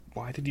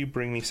Why did you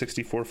bring me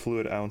 64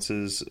 fluid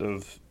ounces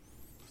of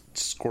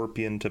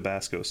scorpion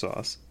Tabasco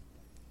sauce?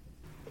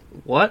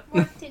 What?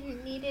 Work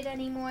didn't need it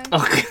anymore.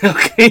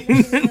 Okay.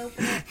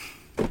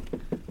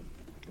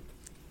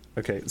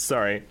 Okay,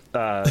 sorry.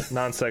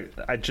 Non-sec.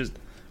 I just.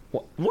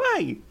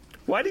 Why?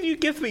 Why did you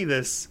give me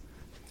this?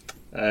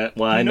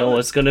 Well, I know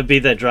it's going to be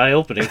the dry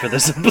opening for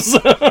this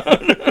episode.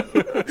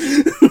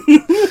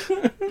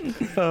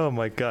 Oh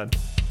my god.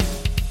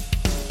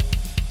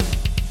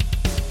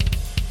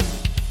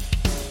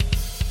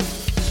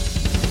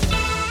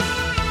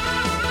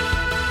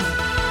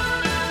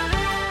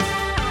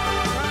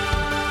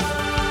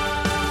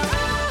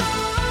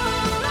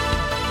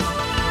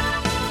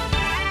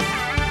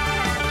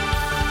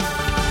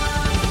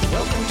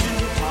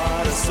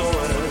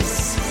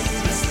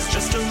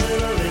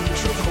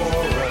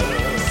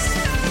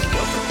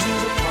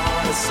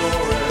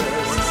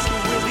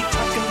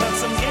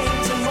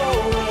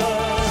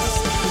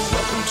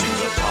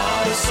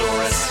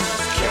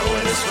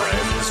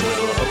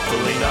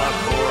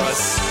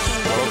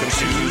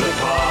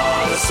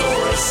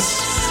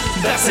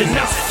 That's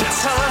enough.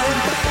 It's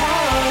time for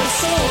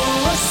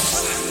Podosaurus.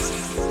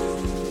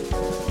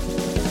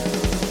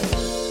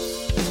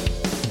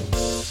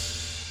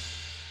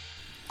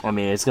 I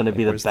mean, it's going to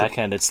be the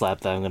backhanded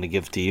slap that I'm going to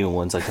give to you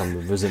once I come to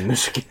visit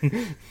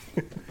Michigan.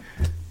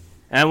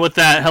 And with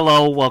that,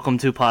 hello, welcome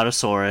to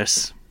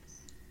Podosaurus.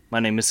 My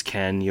name is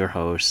Ken, your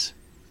host.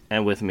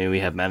 And with me,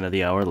 we have Man of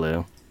the Hour,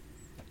 Lou.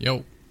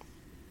 Yo.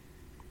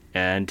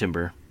 And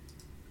Timber.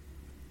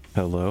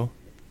 Hello.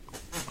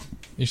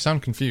 You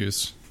sound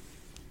confused.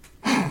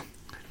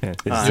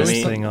 Is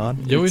this thing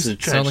on? You always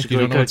sound like you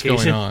don't know what's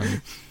going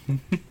on.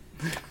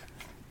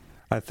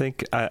 I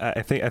think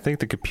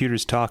the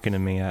computer's talking to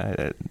me.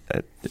 Are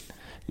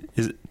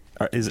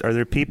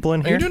there people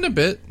in Are here? you doing a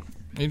bit?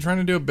 Are you trying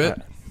to do a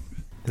bit?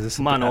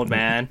 Come on, old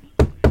man.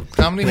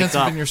 Comedy Wake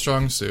hasn't up. been your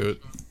strong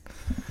suit.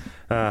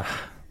 Yeah.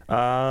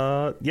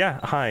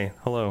 Hi.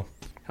 Hello.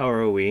 How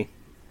are we?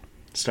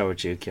 Start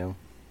with you, Kill.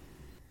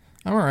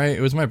 I'm alright.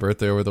 It was my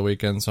birthday over the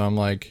weekend, so I'm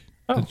like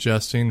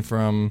adjusting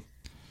from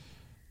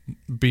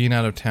being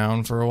out of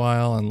town for a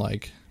while and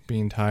like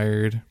being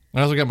tired.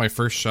 I also got my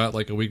first shot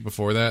like a week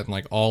before that, and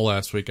like all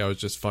last week I was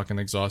just fucking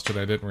exhausted.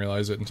 I didn't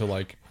realize it until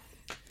like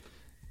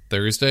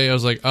Thursday. I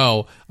was like,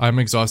 oh, I'm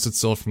exhausted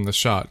still from the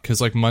shot,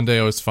 because like Monday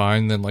I was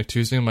fine, then like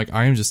Tuesday I'm like,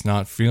 I am just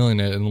not feeling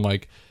it, and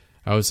like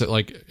I was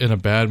like in a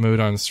bad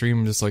mood on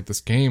stream, just like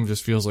this game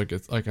just feels like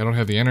it's like I don't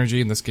have the energy,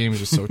 and this game is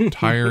just so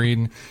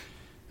tiring.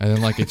 And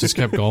then like it just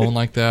kept going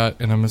like that,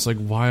 and I'm just like,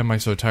 why am I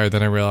so tired?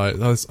 Then I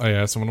realized, I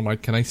asked someone, I'm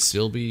like, can I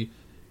still be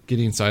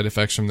getting side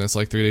effects from this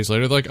like 3 days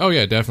later? They're like, oh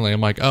yeah, definitely.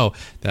 I'm like, oh,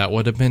 that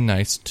would have been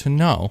nice to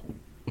know.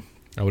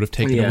 I would have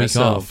taken a week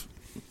off.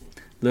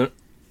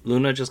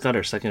 Luna just got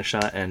her second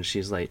shot, and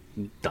she's like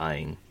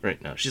dying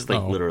right now. She's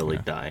like literally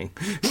dying.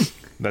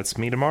 That's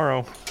me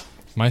tomorrow.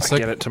 I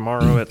get it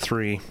tomorrow at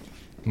 3.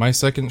 My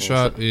second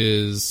shot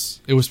is...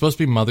 It was supposed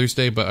to be Mother's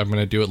Day, but I'm going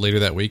to do it later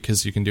that week,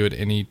 because you can do it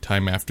any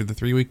time after the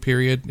 3-week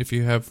period if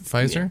you have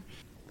Pfizer.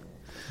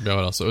 Yeah.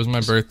 What else? It was my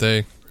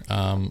birthday.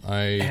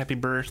 Happy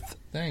birth.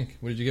 Thank.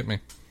 What did you get me?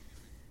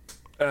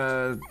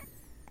 Don't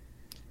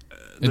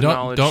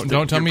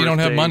tell me you don't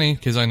have money,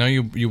 because I know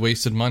you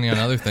wasted money on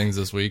other things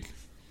this week.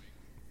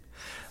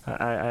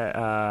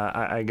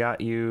 I got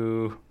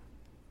you.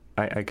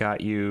 I got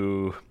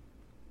you.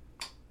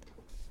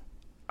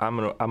 I'm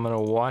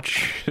gonna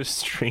watch the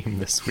stream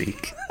this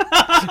week.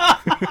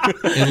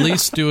 At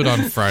least do it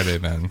on Friday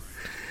then.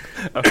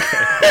 Okay.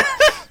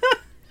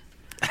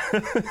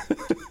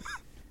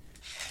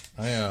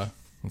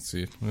 Let's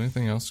see.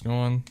 Anything else go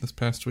on this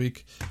past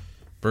week?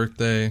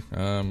 Birthday.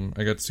 I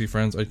got to see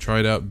friends. I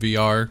tried out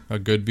VR, a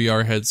good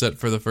VR headset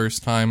for the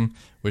first time,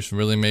 which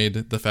really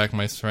made the fact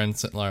my friend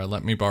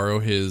let me borrow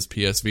his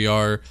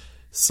PSVR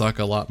suck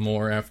a lot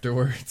more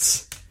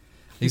afterwards.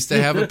 I used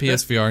to have a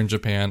PSVR in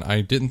Japan.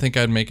 I didn't think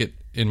I'd make it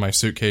in my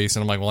suitcase,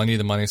 and I'm like, well, I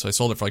need the money, so I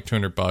sold it for like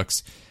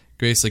 $200.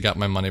 Basically got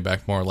my money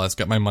back more or less.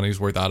 Got my money's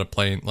worth out of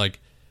playing like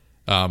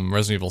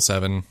Resident Evil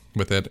 7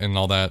 with it and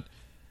all that.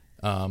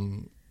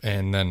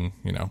 And then,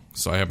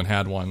 so I haven't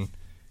had one.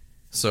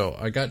 So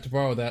I got to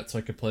borrow that so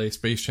I could play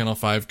Space Channel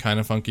 5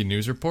 Kinda Funky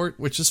News Report,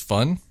 which is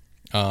fun.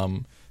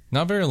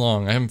 Not very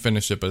long. I haven't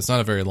finished it, but it's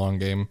not a very long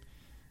game.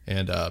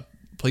 And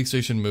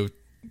PlayStation Move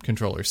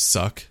controllers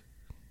suck.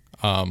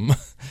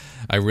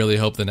 I really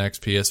hope the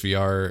next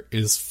PSVR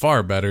is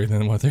far better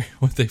than what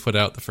they put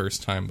out the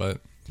first time, but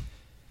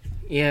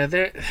yeah,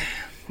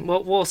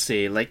 we'll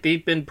see. Like,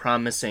 they've been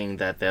promising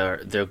that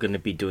they're going to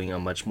be doing a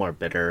much more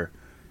better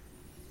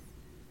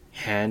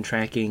hand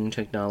tracking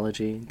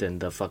technology than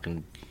the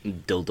fucking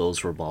dildos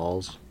for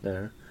balls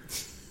there.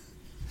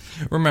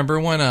 Remember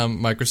when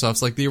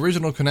Microsoft's like, the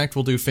original Kinect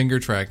will do finger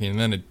tracking, and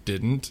then it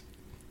didn't?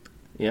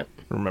 Yep.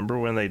 Remember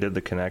when they did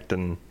the Kinect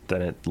and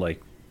then it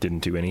like didn't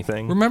do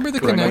anything? Remember the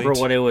Kinect? Remember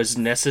when it was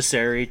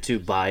necessary to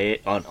buy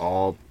it on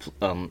all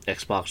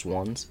Xbox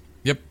Ones?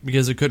 Yep,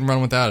 because it couldn't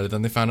run without it.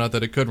 Then they found out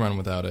that it could run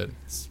without it.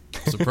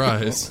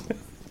 Surprise.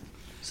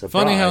 Surprise.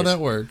 Funny how that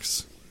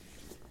works.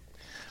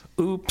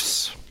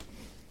 Oops.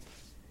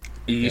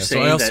 Are you so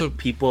saying I also- that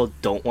people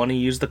don't want to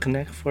use the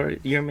Kinect for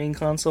your main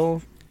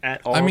console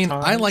at all I mean,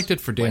 times? I liked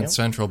it for Dance Well,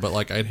 Central, but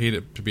like I'd hate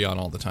it to be on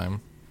all the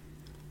time.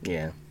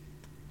 Yeah.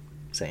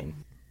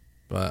 Same.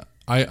 But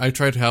I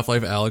tried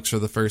Half-Life Alyx for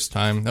the first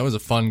time. That was a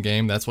fun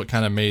game. That's what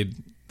kind of made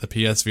the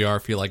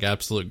PSVR feel like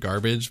absolute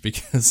garbage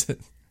because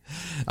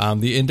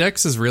the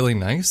index is really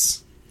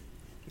nice.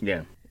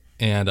 Yeah.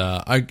 And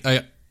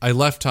I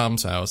left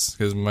Tom's house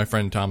because my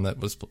friend Tom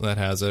that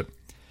has it.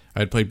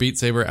 I'd play Beat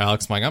Saber,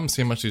 Alex. I'm like, I'm gonna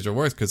see how much these are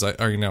worth because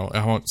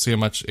I won't see how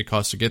much it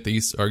costs to get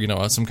these or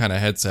some kind of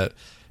headset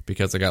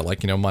because I got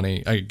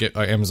money. I get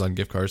Amazon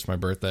gift cards for my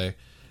birthday,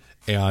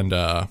 and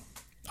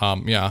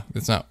yeah,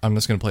 it's not. I'm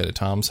just gonna play it at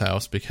Tom's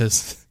house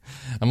because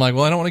I'm like,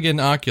 well, I don't want to get an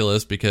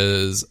Oculus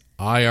because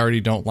I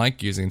already don't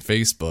like using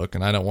Facebook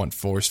and I don't want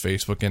forced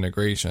Facebook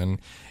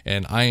integration,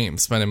 and I ain't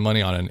spending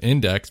money on an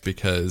index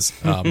because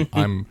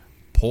I'm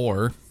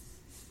poor.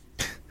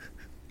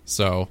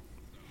 So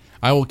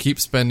I will keep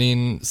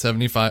spending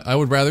 $75. I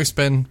would rather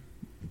spend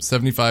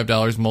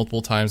 $75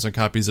 multiple times on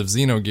copies of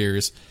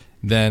Xenogears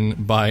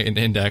than buy an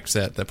index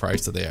at the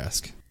price that they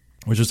ask,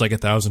 which is like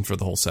 $1,000 for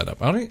the whole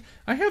setup. I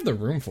have the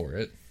room for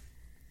it.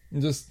 I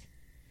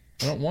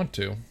don't want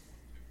to. I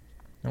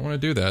don't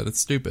want to do that. That's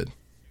stupid.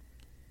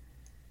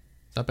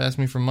 Stop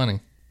asking me for money.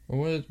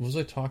 What was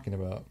I talking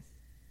about?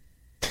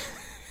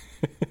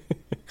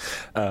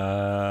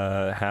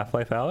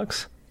 Half-Life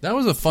Alyx? That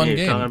was a fun You're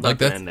game. talking about Like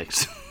the that.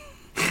 index.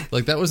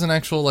 Like that was an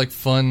actual like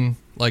fun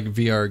like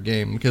VR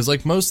game because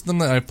like most of them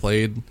that I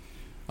played,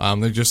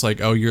 they're just like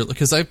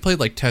because I played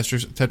like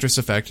Tetris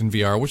Effect in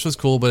VR, which was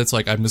cool, but it's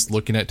like I'm just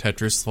looking at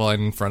Tetris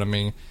sliding in front of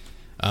me.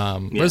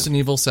 Resident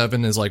Evil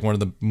 7 is like one of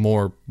the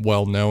more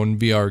well-known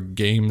VR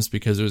games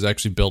because it was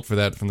actually built for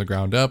that from the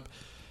ground up.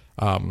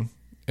 And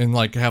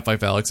like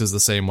Half-Life Alyx is the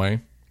same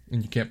way,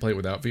 and you can't play it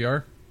without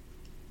VR.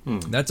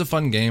 That's a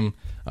fun game.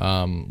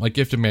 Like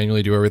you have to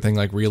manually do everything,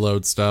 like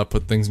reload stuff,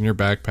 put things in your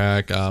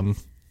backpack,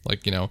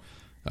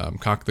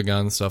 cock the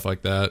gun, stuff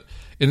like that.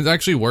 And it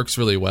actually works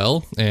really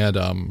well.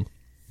 And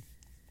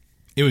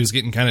it was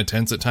getting kind of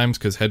tense at times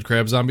because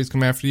headcrab zombies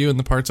come after you in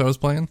the parts I was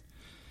playing.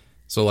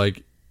 So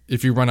like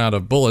if you run out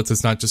of bullets,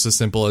 it's not just as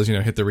simple as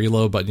hit the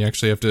reload button. You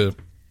actually have to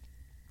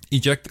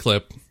eject the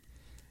clip,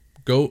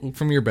 go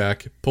from your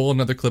back, pull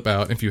another clip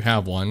out if you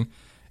have one,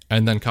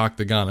 and then cock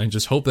the gun and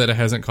just hope that it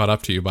hasn't caught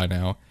up to you by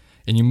now.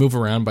 And you move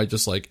around by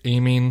just like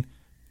aiming,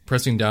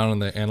 pressing down on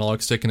the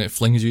analog stick, and it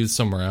flings you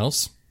somewhere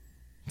else.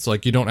 It's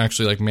like you don't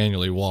actually like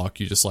manually walk,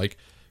 you just like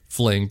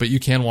fling, but you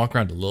can walk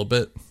around a little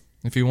bit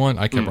if you want.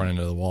 I kept running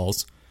into the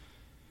walls.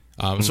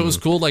 So it was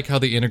cool like how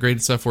they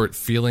integrated stuff where it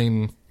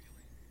feeling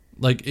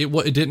like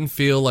it didn't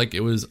feel like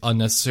it was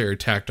unnecessary or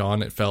tacked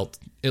on. It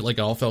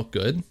all felt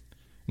good. And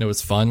it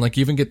was fun. Like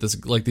you even get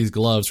this like these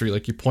gloves where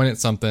you point at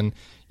something,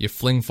 you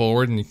fling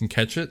forward and you can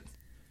catch it.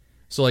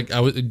 So like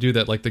I would do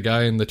that. Like the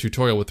guy in the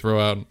tutorial would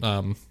throw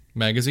out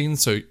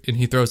magazines. And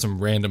he throws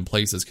them random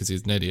places because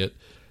he's an idiot.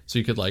 So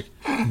you could like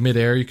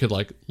midair, you could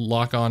like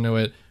lock onto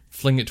it,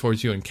 fling it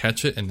towards you and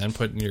catch it, and then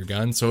put it in your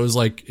gun. So it was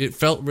like it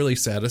felt really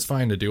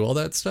satisfying to do all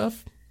that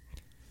stuff.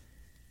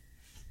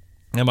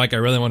 And Mike, I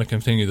really want to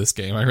continue this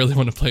game. I really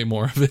want to play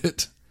more of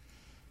it.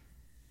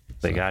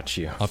 They got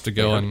you. I'll have to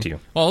go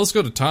well, let's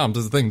go to Tom's.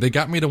 That's the thing. They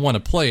got me to want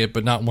to play it,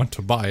 but not want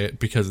to buy it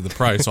because of the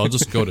price. So I'll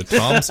just go to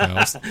Tom's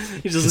house.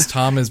 Because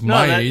Tom is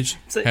my age,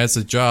 has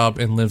a job,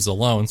 and lives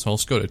alone. So I'll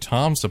just go to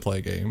Tom's to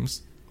play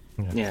games.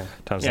 Yeah.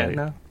 Tom's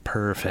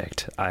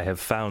perfect. I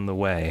have found the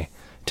way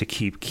to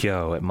keep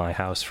Kyo at my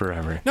house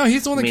forever. No,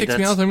 he's the one that kicks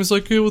me out. He's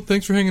like, hey, well,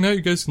 thanks for hanging out.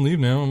 You guys can leave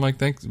now. I'm like,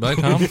 thanks. Bye,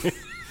 Tom.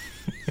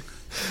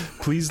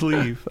 Please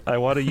leave. I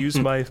want to use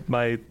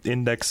my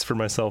index for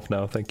myself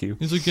now. Thank you.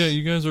 He's like, yeah,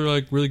 you guys are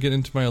like really getting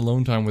into my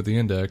alone time with the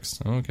index.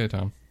 Oh, okay,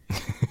 Tom.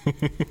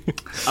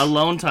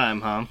 Alone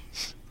time, huh?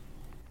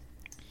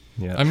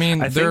 Yeah. I mean,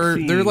 there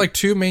are like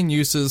two main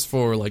uses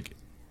for like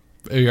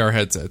AR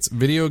headsets: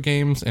 video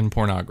games and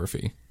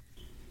pornography.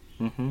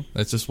 Mm-hmm.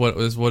 That's just what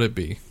it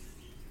be.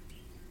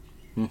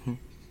 Mm-hmm.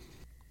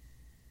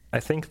 I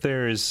think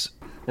there's.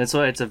 That's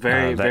why it's a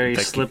very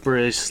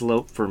slippery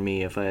slope for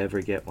me if I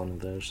ever get one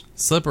of those.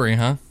 Slippery,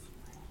 huh?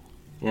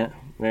 Yeah,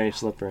 very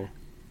slippery.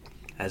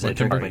 As I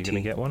drink my tea. Are you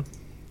gonna get one?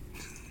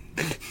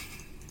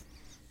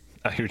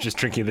 Oh, you're just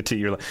drinking the tea.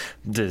 You're like,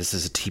 this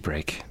is a tea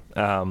break.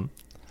 Yeah,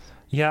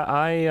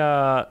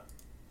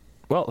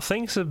 well,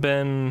 things have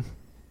been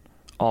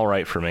all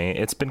right for me.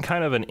 It's been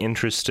kind of an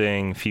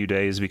interesting few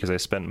days because I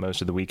spent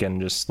most of the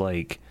weekend just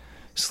like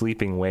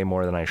sleeping way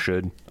more than I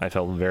should. I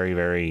felt very,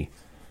 very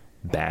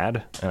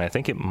bad, and I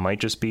think it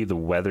might just be the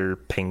weather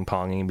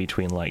ping-ponging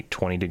between like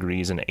 20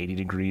 degrees and 80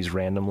 degrees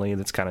randomly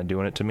that's kind of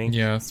doing it to me.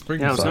 Yeah,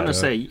 I was gonna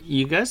say,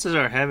 you guys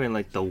are having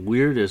like the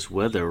weirdest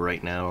weather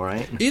right now,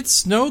 right? It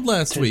snowed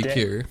last week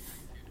here.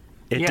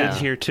 It did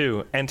here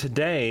too, and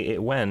today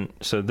it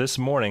went. So this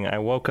morning I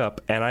woke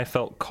up and I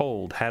felt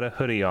cold, had a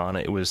hoodie on.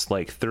 It was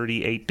like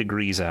 38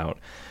 degrees out.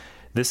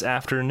 This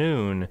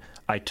afternoon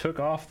I took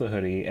off the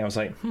hoodie and I was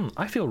like,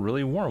 I feel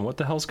really warm. What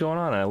the hell's going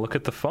on? And I look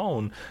at the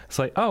phone. It's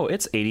like, oh,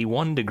 it's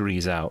 81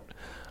 degrees out.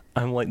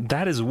 I'm like,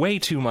 that is way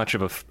too much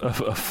of a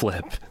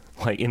flip.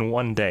 Like, in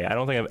one day. I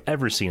don't think I've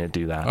ever seen it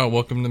do that. Oh,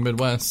 welcome to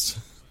Midwest,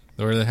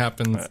 where it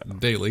happens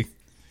daily.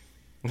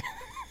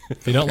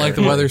 If you don't like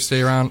the weather,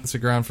 stick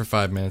around for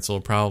 5 minutes.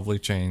 It'll probably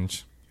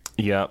change.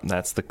 Yep,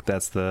 that's the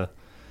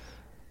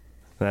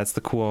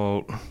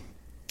quote.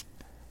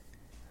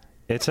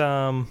 It's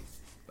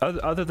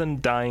other than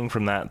dying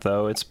from that,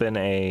 though, it's been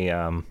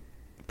a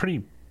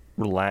pretty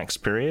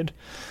relaxed period.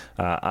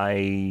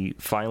 I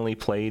finally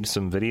played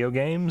some video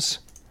games,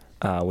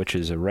 which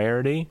is a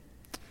rarity.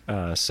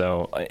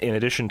 So in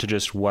addition to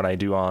just what I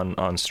do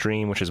on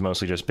stream, which has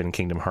mostly just been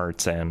Kingdom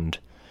Hearts and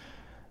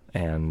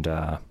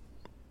Ori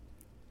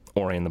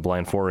and the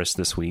Blind Forest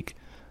this week,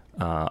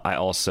 I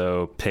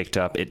also picked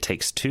up It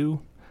Takes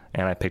Two,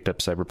 and I picked up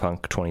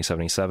Cyberpunk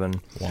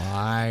 2077.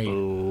 Why?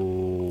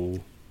 Oh.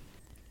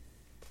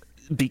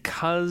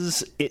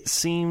 Because it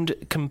seemed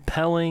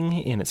compelling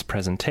in its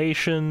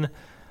presentation.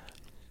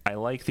 I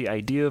like the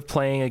idea of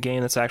playing a game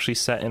that's actually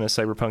set in a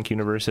cyberpunk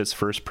universe. It's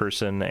first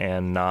person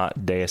and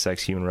not Deus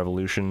Ex Human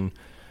Revolution.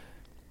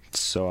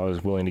 So I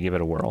was willing to give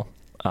it a whirl.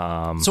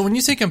 So when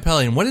you say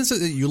compelling, what is it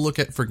that you look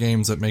at for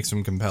games that makes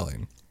them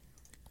compelling?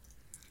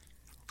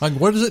 Like,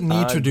 what does it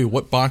need to do?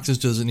 What boxes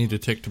does it need to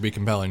tick to be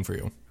compelling for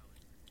you?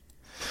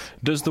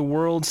 Does the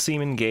world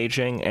seem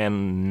engaging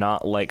and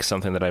not like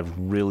something that I've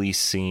really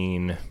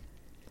seen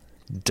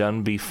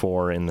done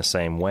before in the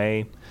same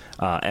way?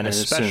 And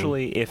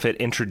especially if it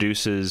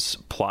introduces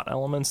plot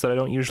elements that I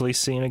don't usually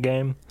see in a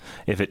game.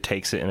 If it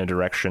takes it in a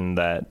direction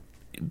that,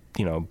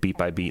 beat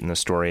by beat in the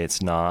story,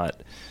 it's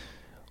not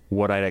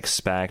what I'd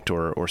expect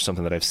or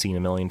something that I've seen a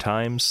million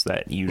times,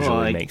 that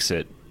usually makes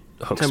it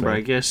hooks Timber,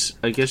 me.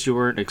 I guess you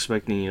weren't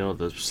expecting,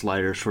 the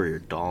sliders for your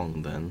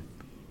dong then.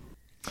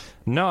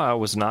 No, I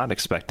was not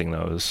expecting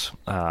those.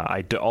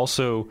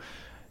 Also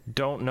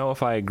don't know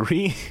if I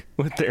agree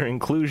with their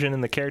inclusion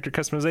in the character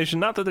customization.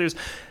 Not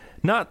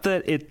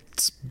that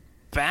it's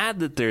bad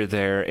that they're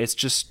there. It's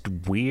just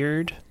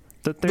weird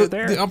that they're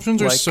there. The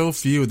options are so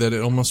few that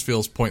it almost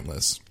feels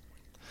pointless.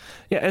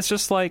 Yeah, it's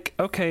just like,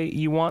 okay,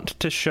 you want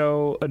to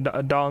show a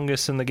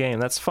dongus in the game.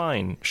 That's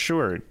fine.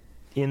 Sure.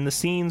 In the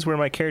scenes where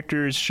my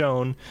character is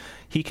shown,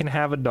 he can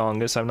have a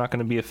dongus. I'm not going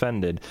to be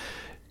offended.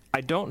 I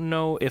don't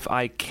know if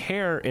I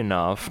care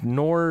enough,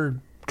 nor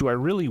do I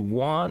really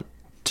want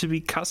to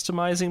be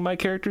customizing my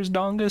character's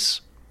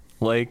dongus.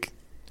 Like,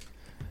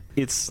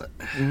 it's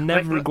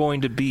never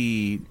going to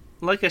be,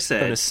 like I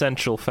said, an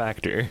essential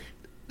factor.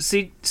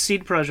 CD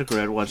Projekt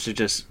Red wants to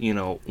just,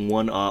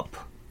 one up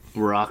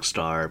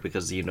Rockstar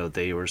because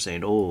they were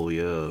saying, oh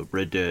yeah,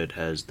 Red Dead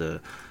has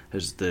the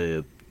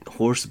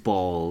horse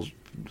ball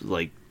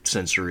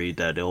sensory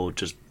that it'll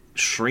just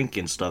shrink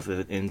and stuff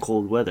in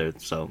cold weather.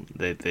 So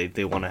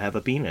they want to have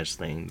a penis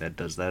thing that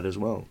does that as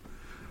well.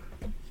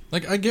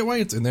 Like, I get why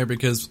it's in there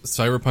because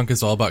Cyberpunk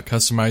is all about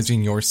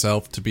customizing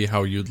yourself to be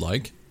how you'd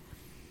like.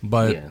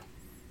 But,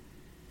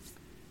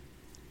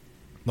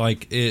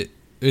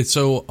 it's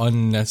so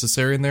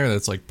unnecessary in there that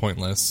it's,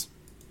 pointless.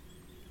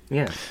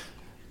 Yeah.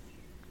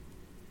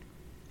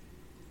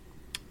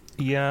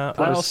 Yeah,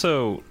 I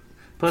also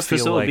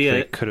feel like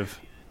they could have...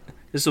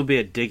 This will be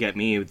a dig at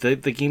me. The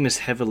game is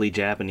heavily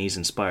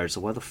Japanese-inspired,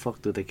 so why the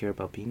fuck do they care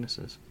about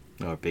penises?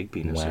 Or big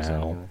penises,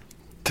 wow. Anyway.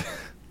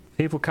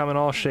 People come in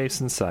all shapes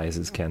and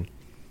sizes, Ken.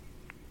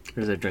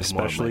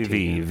 Especially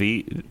V.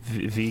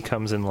 V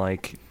comes in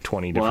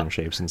 20 different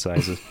shapes and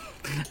sizes.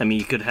 I mean,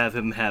 you could have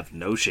him have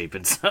no shape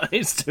and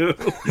size, too.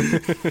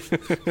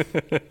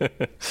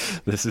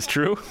 This is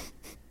true.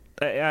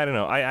 I don't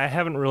know. I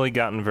haven't really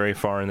gotten very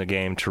far in the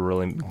game to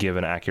really give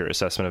an accurate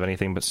assessment of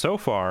anything, but so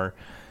far,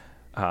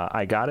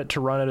 I got it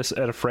to run at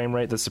a frame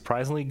rate that's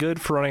surprisingly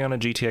good for running on a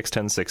GTX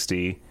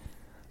 1060.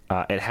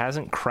 It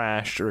hasn't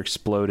crashed or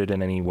exploded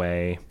in any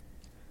way.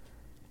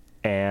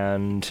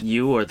 And...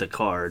 You or the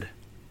card?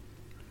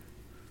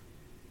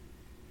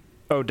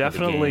 Oh,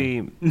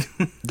 definitely,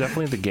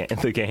 definitely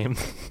the game.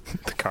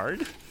 The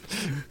card?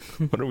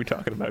 What are we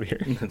talking about here?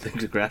 I think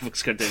the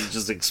graphics card didn't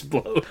just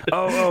explode.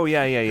 Oh,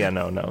 yeah.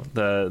 No.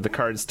 The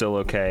card's still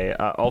okay.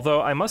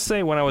 Although I must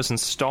say, when I was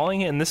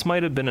installing it, and this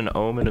might have been an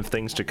omen of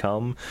things to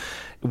come,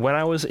 when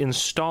I was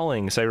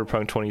installing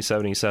Cyberpunk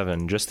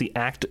 2077, just the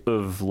act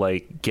of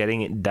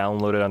getting it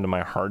downloaded onto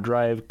my hard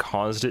drive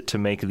caused it to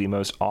make the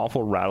most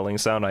awful rattling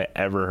sound I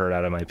ever heard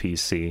out of my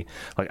PC.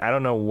 I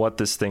don't know what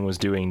this thing was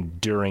doing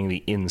during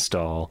the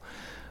install.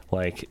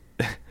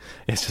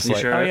 It's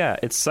just sure? oh yeah,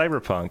 it's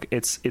Cyberpunk.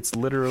 It's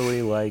literally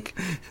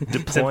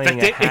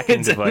deploying a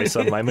hacking device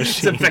on my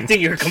machine. It's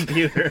affecting your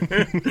computer.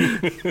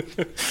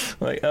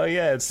 Oh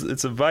yeah,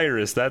 it's a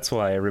virus. That's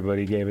why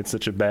everybody gave it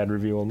such a bad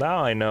review. Well, now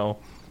I know.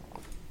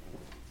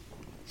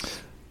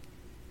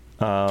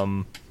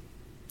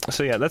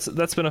 So yeah,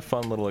 that's been a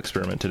fun little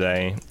experiment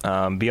today.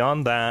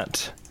 Beyond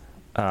that,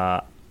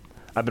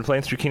 I've been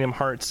playing through Kingdom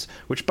Hearts,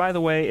 which, by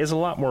the way, is a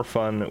lot more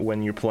fun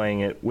when you're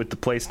playing it with the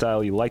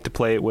playstyle you like to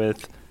play it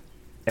with,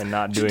 and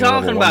not doing a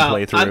level 1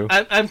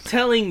 playthrough. I'm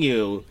telling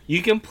you,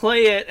 you can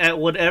play it at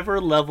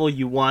whatever level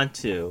you want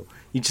to.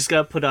 You just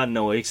gotta put on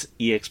no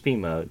EXP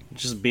mode.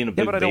 Just being a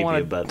big baby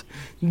about it.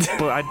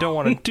 But I don't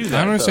want to do that.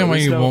 I don't understand why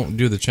you no... won't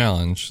do the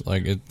challenge.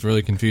 Like, it's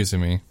really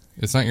confusing me.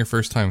 It's not your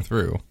first time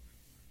through.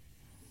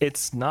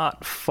 It's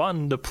not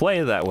fun to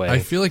play that way. I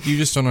feel like you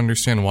just don't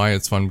understand why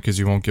it's fun because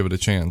you won't give it a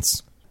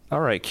chance. All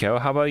right, Kyo,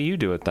 how about you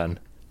do it then?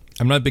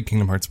 I'm not a big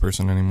Kingdom Hearts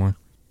person anymore.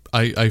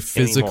 I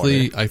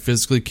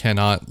physically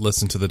cannot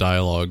listen to the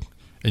dialogue,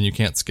 and you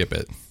can't skip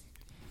it.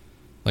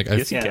 Like,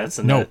 yes, you can.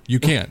 No,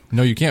 you can't.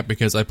 No, you can't,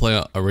 because I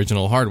play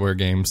original hardware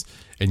games,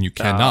 and you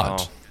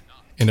cannot. Oh.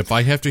 And if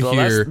I have to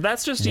hear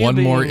that's just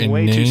one more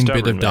inane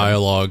bit of man.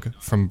 dialogue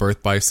from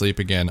Birth by Sleep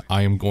again,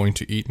 I am going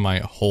to eat my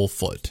whole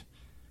foot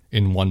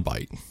in one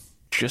bite.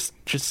 Just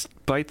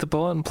bite the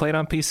bullet and play it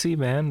on PC,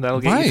 man. That'll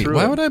get you through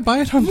Why it. would I buy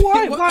it on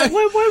Why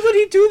would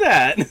he do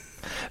that?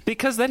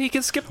 Because then he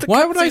can skip the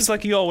Why would I cutscenes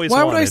like you always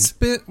wanted.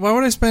 Why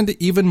would I spend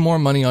even more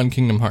money on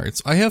Kingdom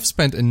Hearts? I have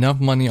spent enough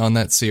money on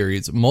that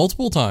series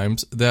multiple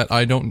times that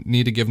I don't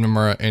need to give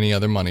Nomura any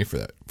other money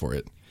for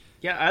it.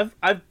 Yeah,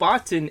 I've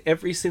bought in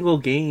every single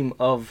game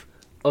of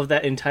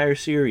that entire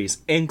series,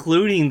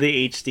 including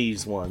the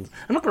HD's ones.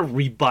 I'm not gonna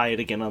rebuy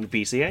it again on the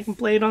PC. I can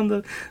play it on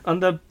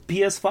the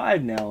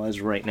PS5 now,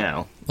 as right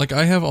now. Like,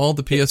 I have all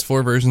the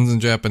PS4 versions in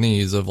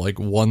Japanese of like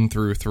 1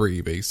 through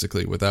 3,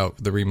 basically, without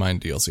the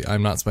Remind DLC.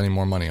 I'm not spending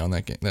more money on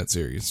that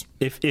series.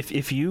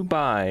 If you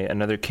buy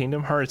another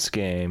Kingdom Hearts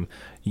game,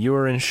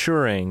 you're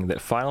ensuring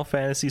that Final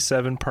Fantasy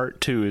VII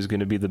Part 2 is going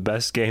to be the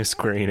best game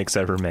Square Enix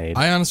ever made.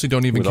 I honestly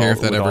don't even care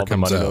if that ever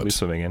comes out.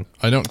 Swimming in.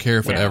 I don't care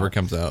if it ever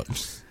comes out.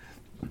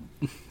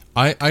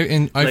 I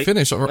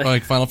finished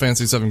like Final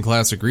Fantasy VII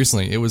Classic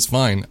recently. It was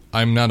fine.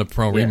 I'm not a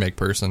pro remake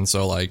person,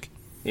 so like,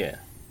 yeah,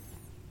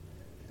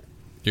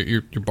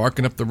 you're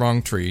barking up the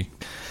wrong tree.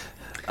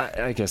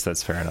 I guess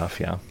that's fair enough.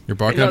 Yeah, you're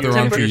barking up the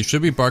wrong tree. You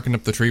should be barking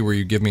up the tree where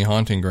you give me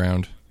Haunting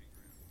Ground.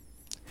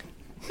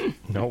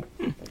 Nope,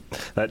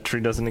 that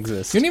tree doesn't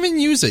exist. You didn't even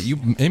use it. You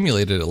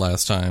emulated it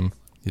last time,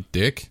 you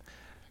dick.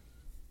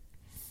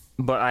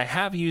 But I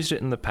have used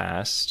it in the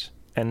past,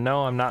 and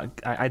no, I'm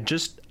not. I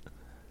just.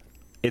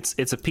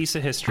 It's a piece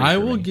of history. I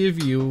will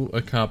give you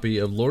a copy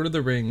of Lord of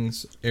the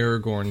Rings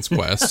Aragorn's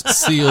Quest,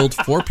 sealed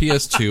for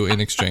PS2 in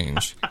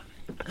exchange.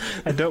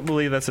 I don't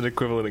believe that's an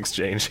equivalent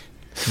exchange.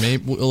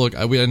 Maybe look,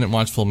 we didn't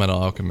watch Full Metal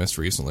Alchemist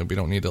recently. We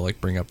don't need to like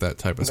bring up that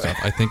type of stuff.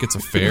 I think it's a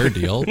fair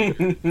deal.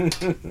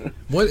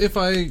 What if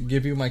I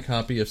give you my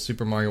copy of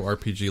Super Mario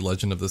RPG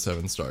Legend of the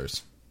Seven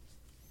Stars?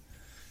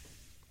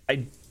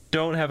 I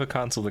don't have a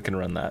console that can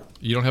run that.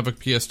 You don't have a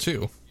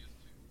PS2.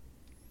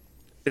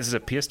 Is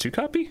it a PS2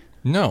 copy?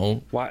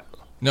 No. What?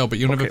 No, but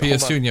you don't have a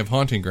PS2 and you have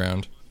Haunting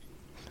Ground.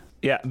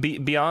 Yeah,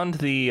 beyond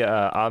the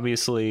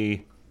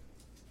obviously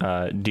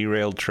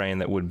derailed train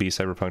that would be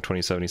Cyberpunk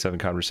 2077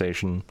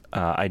 conversation,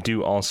 I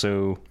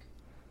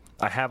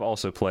have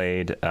also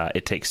played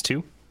It Takes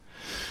Two.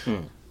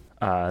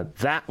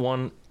 That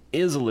one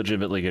is a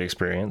legitimately good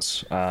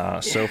experience.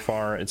 So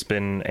far, it's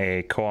been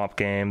a co-op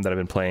game that I've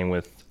been playing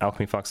with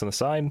Alchemy Fox on the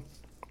side,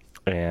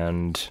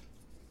 and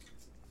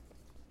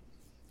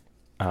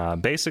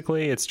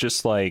basically it's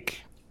just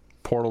like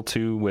Portal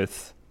 2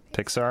 with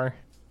Pixar.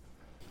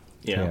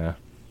 Yeah.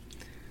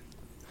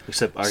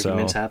 Except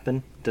arguments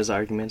happen. Does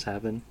arguments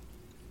happen?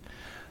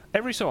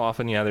 Every so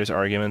often, yeah, there's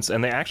arguments,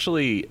 and they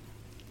actually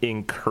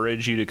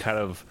encourage you to kind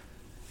of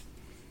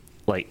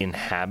like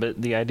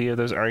inhabit the idea of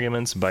those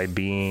arguments by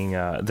being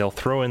they'll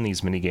throw in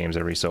these mini games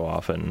every so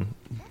often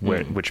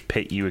which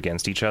pit you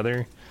against each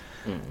other,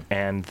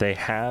 and they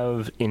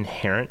have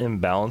inherent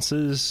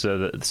imbalances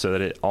so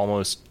that it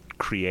almost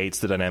creates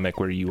the dynamic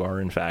where you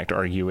are in fact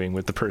arguing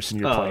with the person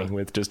you're playing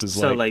with, just as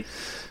like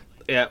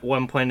at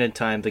one point in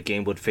time the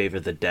game would favor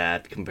the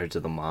dad compared to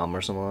the mom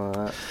or something like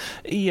that.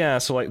 Yeah,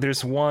 so like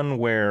there's one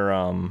where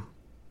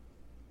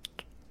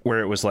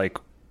it was like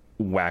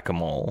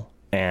whack-a-mole,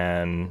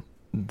 and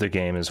the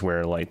game is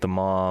where like the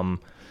mom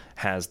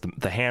has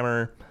the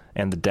hammer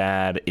and the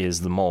dad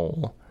is the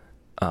mole.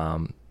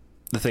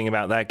 The thing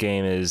about that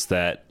game is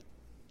that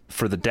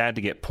for the dad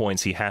to get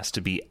points, he has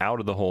to be out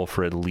of the hole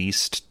for at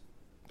least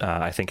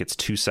I think it's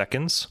 2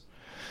 seconds,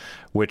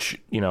 which,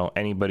 you know,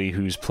 anybody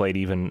who's played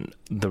even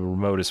the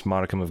remotest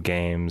modicum of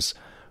games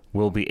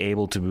will be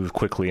able to move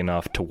quickly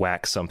enough to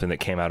whack something that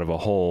came out of a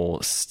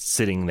hole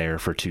sitting there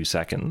for 2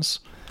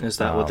 seconds. Is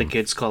that what the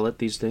kids call it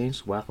these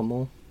days?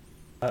 Whack-a-mole?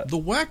 The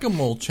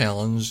whack-a-mole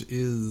challenge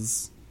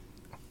is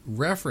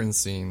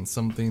referencing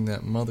something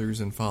that mothers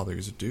and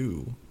fathers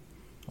do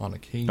on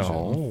occasion.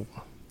 Oh,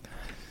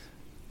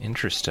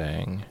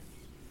 interesting.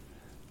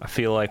 I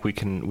feel like we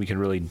can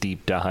really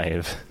deep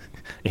dive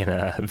in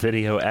a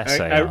video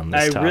essay on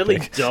this topic. I really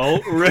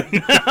don't right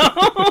now.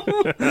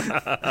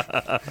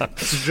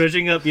 Just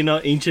dredging up,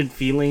 ancient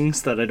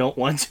feelings that I don't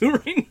want to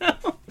right now.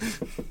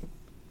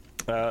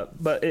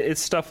 But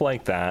it's stuff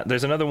like that.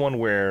 There's another one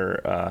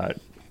where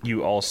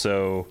you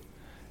also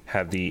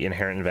have the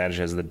inherent advantage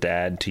as the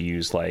dad to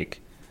use like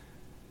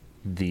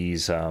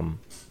these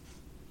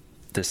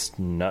this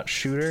nut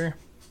shooter,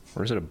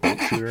 or is it a bolt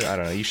shooter? I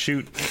don't know. You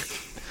shoot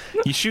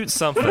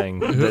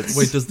something.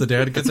 Wait, does the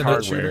dad get the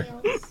nut shooter?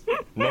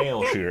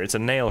 Nail shooter. It's a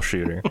nail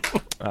shooter.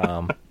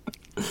 All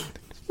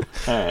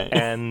right.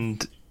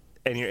 And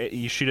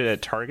you shoot it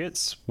at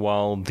targets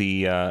while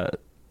the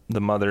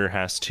mother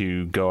has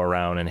to go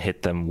around and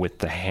hit them with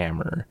the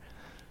hammer.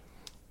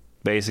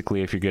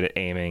 Basically, if you're good at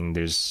aiming,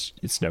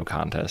 it's no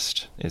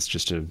contest. It's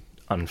just a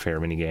unfair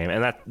mini game,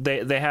 and that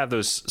they have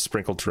those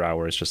sprinkled throughout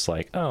where it's just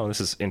like, oh,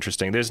 this is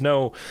interesting. There's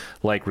no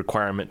like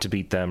requirement to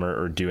beat them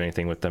or do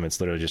anything with them.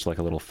 It's literally just like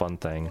a little fun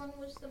thing. One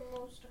was the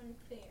most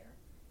unfair.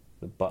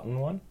 The button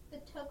one? The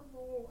tug of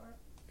war.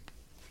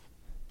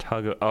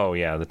 Oh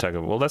yeah, the tug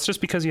of. Well, that's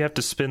just because you have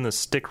to spin the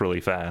stick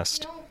really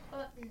fast. No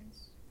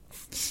buttons.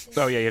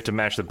 Oh yeah, you have to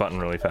mash the button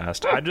really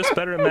fast. I'm just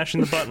better at mashing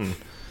the button.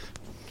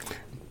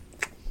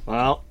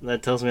 Well,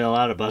 that tells me a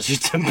lot about you,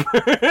 Timber.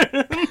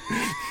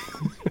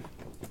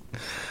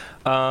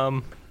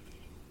 But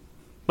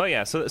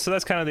yeah, so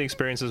that's kind of the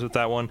experiences with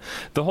that one.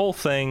 The whole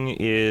thing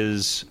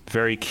is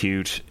very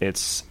cute.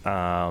 It's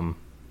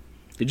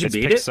Did you it's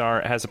beat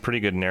Pixar. It has a pretty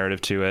good narrative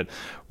to it.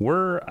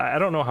 I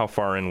don't know how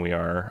far in we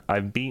are.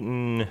 I've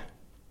beaten.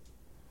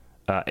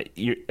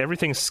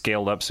 Everything's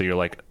scaled up, so you're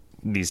like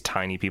these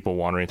tiny people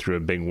wandering through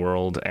a big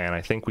world, and I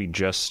think we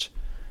just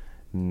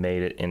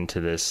made it into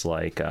this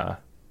like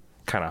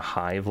kind of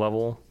hive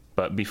level.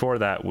 But before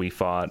that, we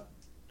fought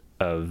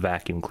a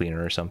vacuum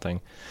cleaner or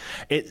something.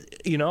 I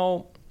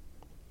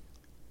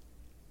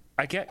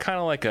get kind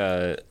of like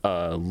a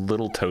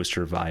Little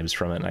Toaster vibes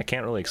from it, and I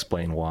can't really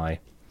explain why.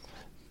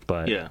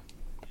 But Yeah.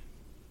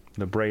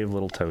 The brave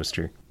little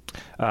toaster.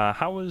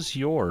 How was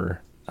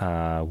your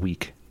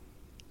week,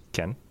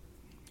 Ken?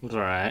 It's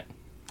alright.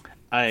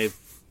 I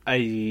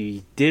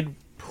did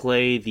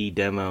play the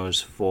demos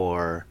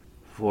for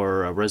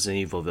Resident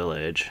Evil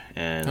Village,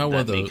 and How were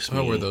that those? makes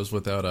How were me... those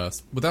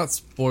without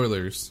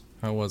spoilers?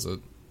 How was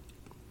it?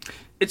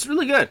 It's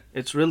really good.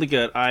 It's really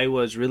good. I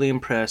was really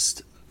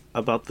impressed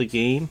about the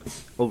game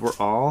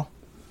overall,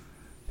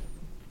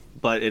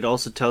 but it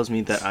also tells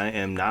me that I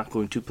am not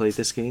going to play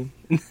this game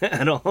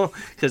at all,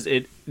 because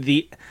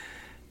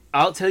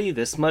I'll tell you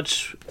this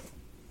much: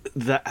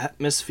 the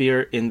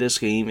atmosphere in this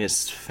game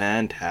is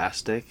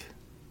fantastic.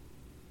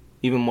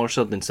 Even more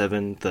so than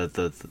 7.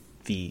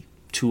 The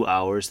 2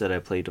 hours that I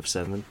played of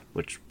 7,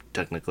 which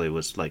technically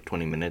was like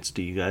 20 minutes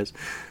to you guys,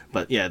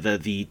 but yeah,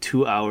 the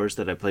 2 hours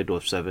that I played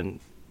with 7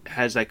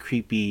 has that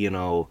creepy,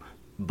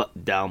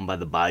 down by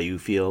the bayou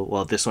feel.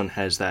 Well, this one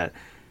has that.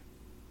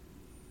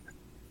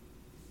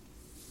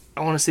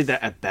 I want to say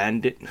that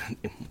abandoned,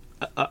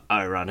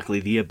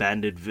 ironically, the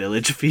abandoned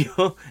village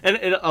feel, and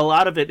a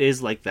lot of it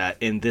is like that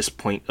in this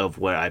point of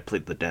where I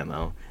played the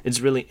demo.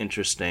 It's really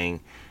interesting,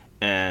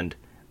 and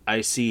I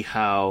want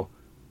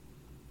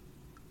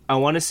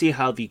to see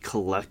how the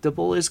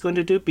collectible is going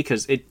to do,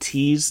 because it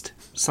teased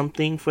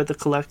something for the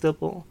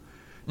collectible.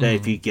 That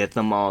if you get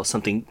them all,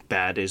 something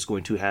bad is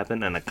going to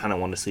happen, and I kind of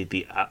want to see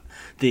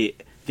the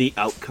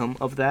outcome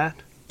of that.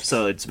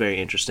 So it's very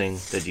interesting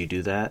that you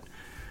do that.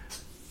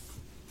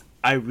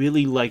 I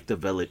really like the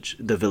village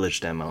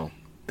demo.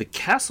 The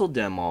castle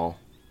demo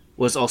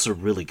was also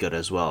really good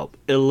as well.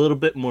 A little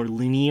bit more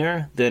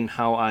linear than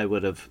how I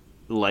would have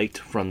liked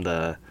from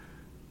the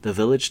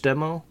village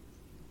demo,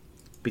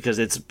 because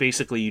it's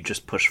basically you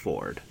just push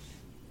forward,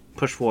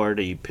 and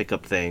you pick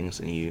up things,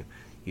 and you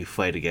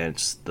fight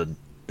against the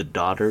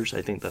daughters.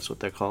 I think that's what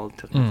they're called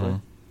technically.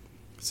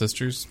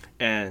 Sisters?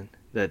 And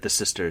the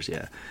sisters,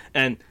 yeah.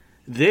 And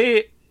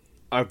they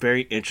are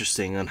very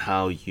interesting on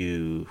how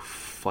you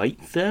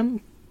fight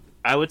them.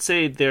 I would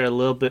say they're a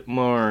little bit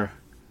more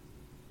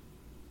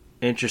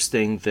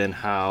interesting than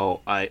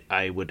how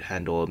I would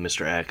handle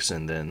Mr. X,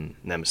 and then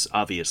Nemesis.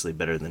 Obviously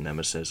better than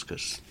Nemesis,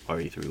 because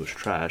RE3 was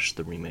trash,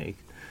 the remake.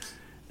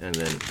 And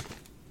then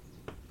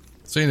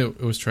Saying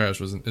it was trash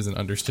is an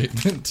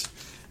understatement.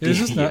 It was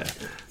just not.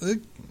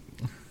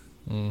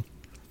 Do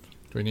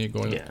I need to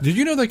go in? Yeah. Did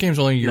you know that game's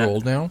only a year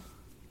old now?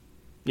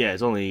 Yeah,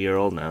 it's only a year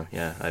old now.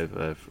 Yeah,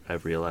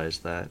 I've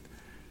realized that.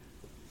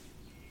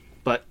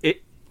 But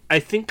I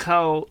think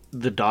how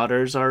the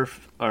daughters are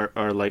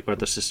like, or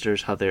the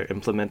sisters, how they're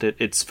implemented,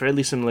 it's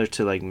fairly similar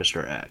to like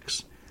Mr.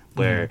 X,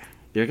 where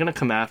they're gonna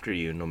come after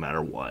you no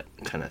matter what,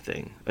 kind of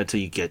thing, until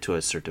you get to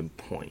a certain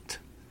point.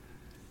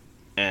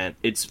 And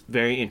it's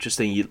very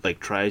interesting. You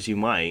like, try as you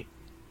might,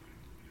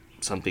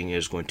 something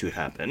is going to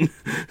happen,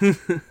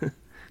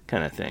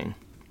 kind of thing.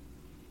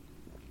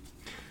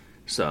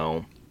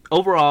 So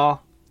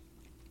overall,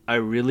 I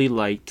really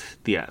liked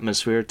the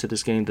atmosphere to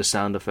this game. The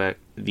sound effect,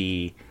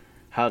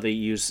 how they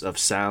use of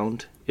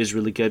sound is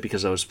really good,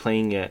 because I was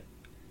playing it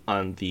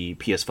on the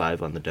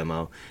PS5 on the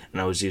demo,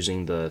 and I was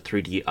using the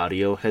 3D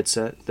audio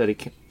headset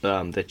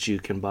that you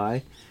can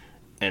buy,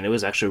 and it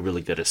was actually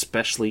really good,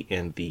 especially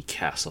in the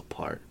castle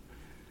part,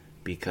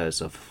 because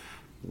of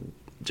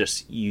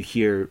just, you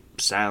hear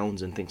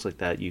sounds and things like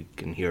that. You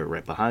can hear it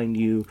right behind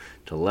you,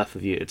 to the left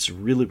of you. It's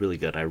really, really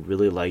good. I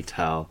really liked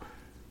how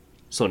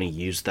Sony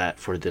used that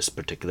for this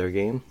particular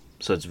game,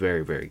 so it's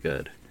very, very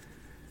good.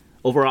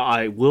 Overall,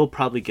 I will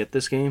probably get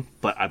this game,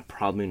 but I'm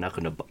probably not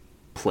going to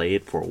play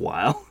it for a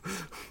while,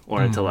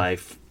 or until I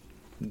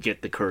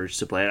get the courage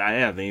to play it. I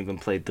haven't even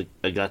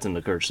gotten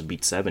the courage to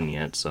beat 7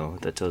 yet, so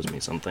that tells me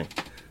something.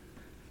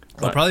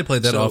 I'll probably play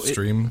that so off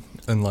stream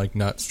and like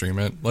not stream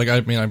it. Like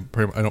I mean, I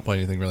don't play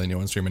anything really new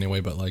on stream anyway.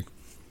 But like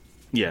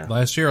Yeah.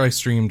 last year, I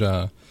streamed.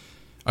 I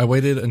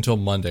waited until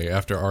Monday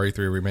after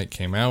RE3 Remake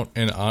came out,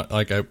 and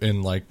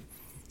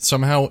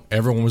somehow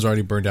everyone was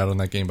already burned out on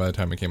that game by the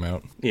time it came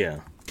out. Yeah.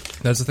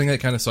 That's the thing that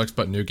kind of sucks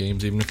about new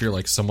games. Even if you're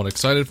like somewhat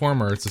excited for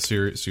them or it's a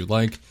series you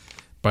like,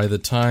 by the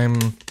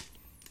time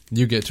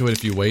you get to it,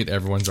 if you wait,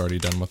 everyone's already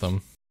done with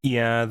them.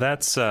 Yeah,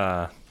 that's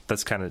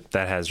kind of,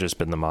 that has just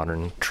been the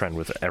modern trend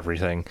with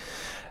everything,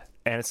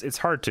 and it's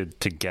hard to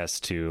guess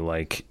too.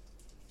 Like,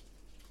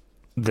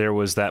 there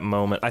was that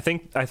moment. I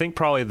think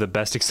probably the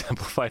best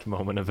exemplified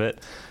moment of it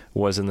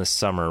was in the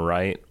summer,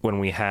 right, when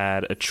we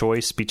had a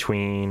choice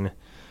between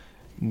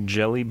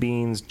jelly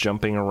beans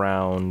jumping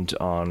around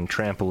on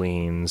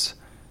trampolines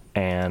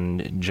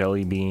and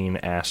jelly bean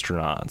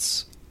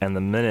astronauts, and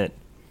the minute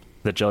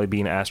that jelly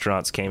bean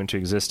astronauts came into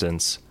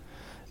existence,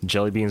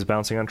 jelly beans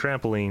bouncing on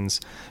trampolines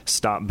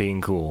stopped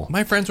being cool.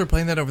 My friends were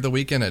playing that over the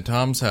weekend at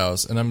Tom's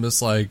house, and I'm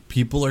just like,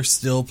 people are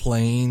still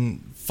playing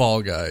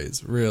Fall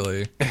Guys,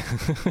 really?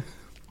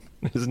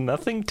 There's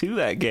nothing to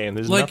that game.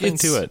 There's like, nothing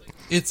to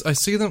it. I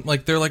see them,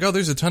 like, they're like, oh,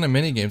 there's a ton of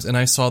mini games, and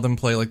I saw them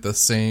play, like, the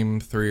same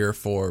 3 or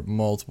 4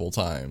 multiple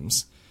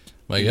times.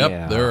 Like, yep,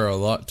 Yeah. there are a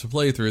lot to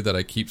play through that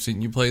I keep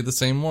seeing you play the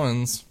same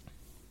ones.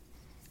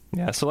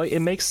 Yeah, so like, it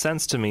makes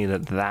sense to me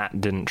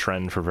that didn't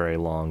trend for very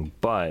long,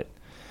 but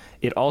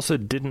it also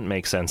didn't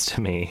make sense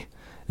to me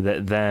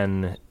that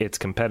then its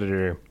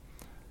competitor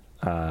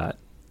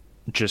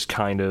just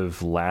kind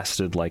of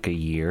lasted like a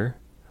year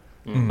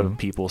of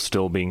people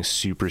still being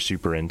super,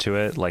 super into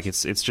it. Like,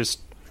 it's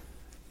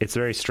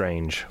very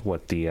strange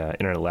what the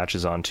internet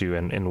latches onto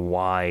and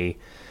why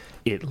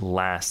it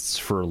lasts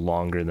for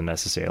longer than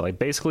necessary. Like,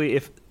 basically,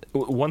 if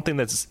one thing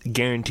that's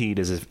guaranteed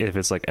is if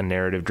it's like a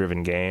narrative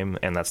driven game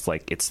and that's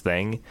like its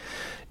thing,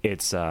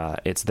 it's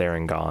there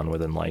and gone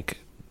within like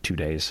 2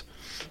 days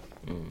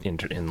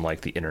in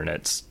like the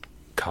internet's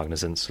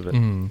cognizance of it.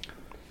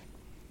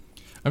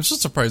 I'm still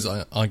surprised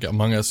like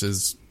Among Us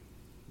is,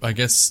 I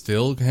guess,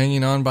 still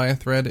hanging on by a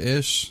thread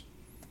ish.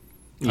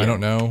 I don't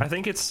know. I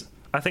think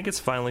it's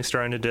finally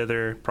starting to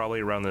dither.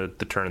 Probably around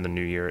the turn of the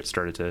new year, it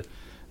started to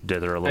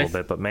dither a little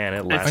bit. But man,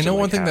 it lasted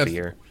half a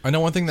year. I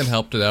know one thing that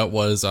helped it out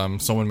was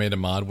someone made a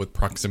mod with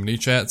proximity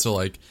chat. So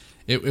like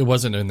it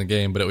wasn't in the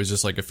game, but it was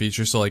just like a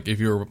feature. So like if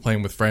you were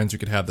playing with friends, you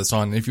could have this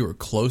on. And if you were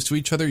close to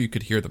each other, you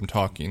could hear them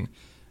talking.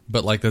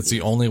 But like that's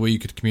the only way you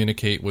could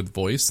communicate with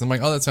voice. And I'm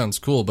like, oh, that sounds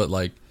cool. But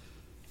like,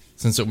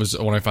 since it was,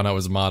 when I found out it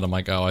was a mod, I'm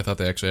like, oh, I thought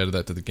they actually added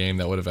that to the game.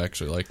 That would have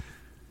actually like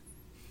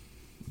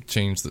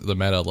changed the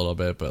meta a little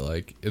bit. But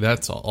like,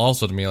 that's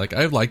also to me, like,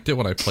 I liked it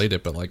when I played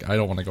it, but like, I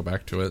don't want to go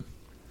back to it.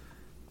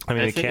 I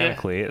mean,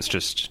 mechanically, it's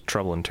just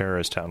Trouble in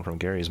Terrorist Town from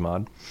Gary's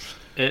mod.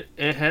 It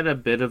had a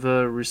bit of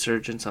a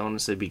resurgence, I want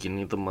to say,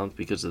 beginning of the month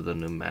because of the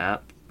new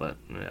map, but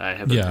I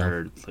haven't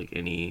heard like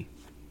any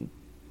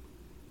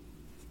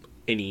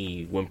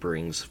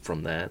whimperings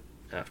from that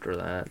after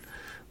that.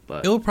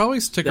 But it'll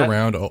probably stick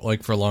around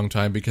like for a long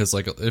time because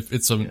like if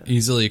it's an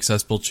easily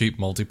accessible, cheap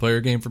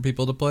multiplayer game for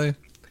people to play.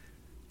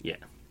 Yeah.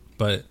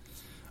 But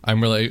I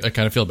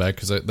kind of feel bad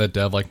because that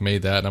dev like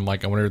made that, and I'm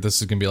like, I wonder if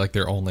this is gonna be like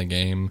their only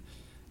game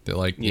that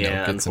like you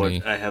know gets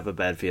any. I have a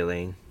bad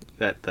feeling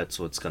that's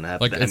what's gonna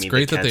happen. Like it's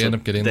great that they end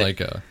up getting like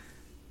a.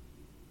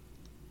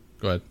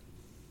 Go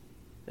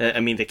ahead. I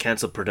mean, they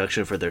canceled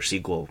production for their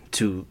sequel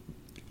to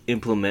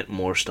implement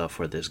more stuff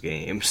for this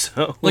game.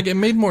 So like it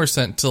made more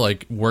sense to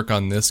like work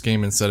on this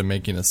game instead of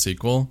making a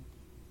sequel.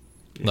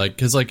 Like,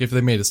 because like if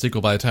they made a sequel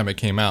by the time it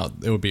came out,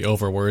 it would be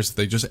over. Whereas if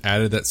they just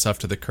added that stuff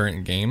to the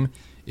current game,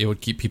 it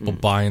would keep people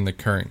buying the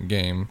current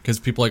game. Because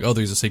people are like, oh,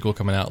 there's a sequel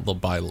coming out,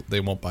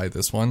 they won't buy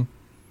this one.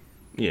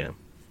 Yeah.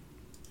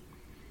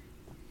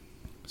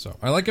 So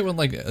I like it when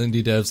like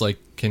indie devs like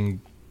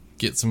can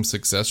get some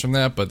success from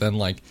that, but then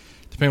like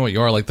depending on what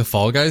you are, like the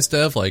Fall Guys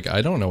dev, like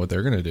I don't know what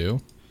they're gonna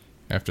do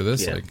after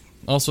this. Yeah. Like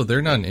also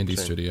they're not an indie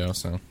studio,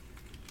 so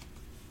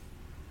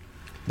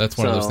that's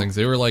one of those things.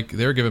 They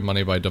were given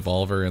money by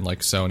Devolver and like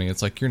Sony.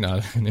 It's like, you're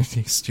not an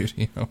indie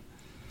studio.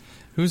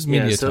 Who's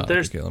Mediatek?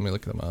 Okay, let me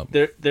look them up.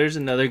 There's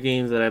another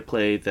game that I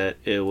played that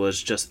it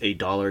was just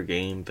 $1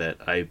 game that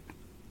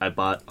I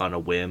bought on a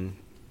whim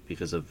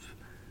because of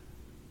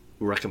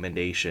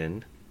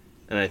recommendation,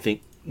 and I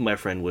think my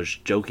friend was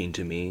joking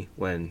to me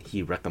when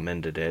he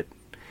recommended it,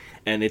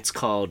 and it's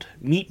called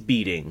Meat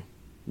Beating,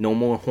 No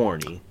More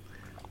Horny.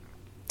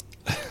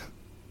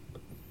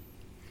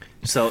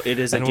 So it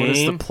is a game. What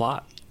is the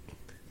plot?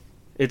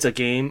 It's a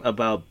game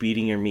about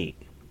beating your meat,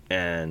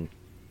 and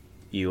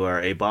you are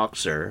a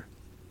boxer,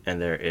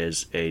 and there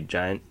is a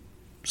giant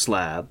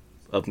slab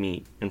of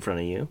meat in front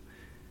of you,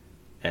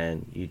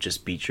 and you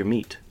just beat your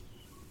meat.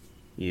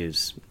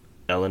 Use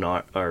L and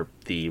R, or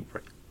the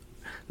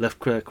left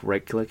click,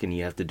 right click, and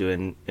you have to do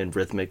it in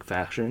rhythmic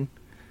fashion.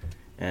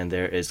 And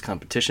there is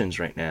competitions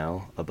right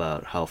now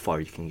about how far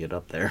you can get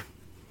up there.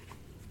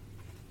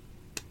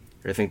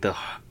 I think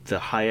the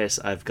highest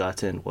I've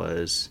gotten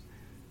was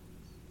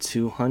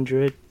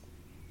 200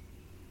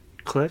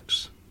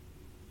 clicks.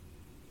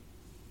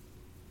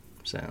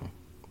 So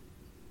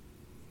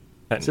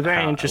it's a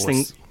very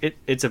interesting.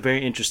 It's a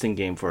very interesting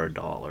game for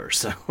 $1.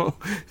 So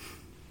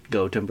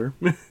go Timber.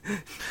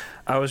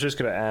 I was just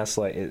gonna ask,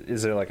 like,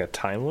 is there like a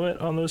time limit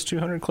on those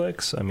 200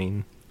 clicks? I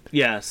mean,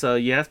 yeah. So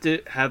you have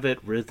to have it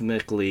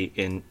rhythmically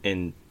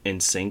in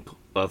sync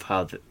of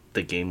how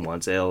the game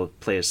wants. It'll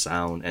play a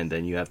sound, and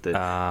then you have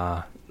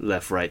to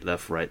left, right,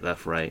 left, right,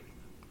 left, right.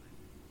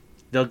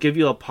 They'll give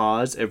you a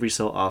pause every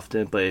so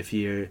often, but if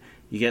you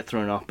get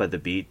thrown off by the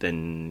beat,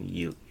 then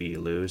you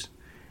lose,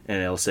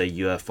 and it'll say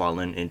you have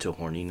fallen into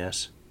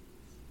horniness.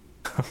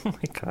 oh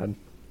my god,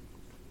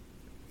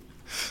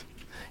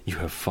 you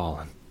have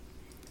fallen.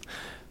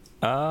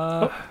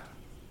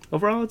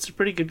 Overall, it's a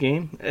pretty good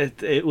game.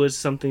 It was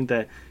something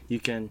that you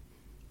can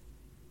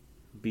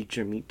beat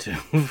your meat to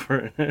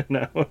for an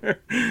hour.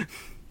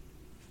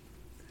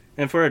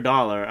 And for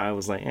 $1, I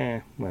was like,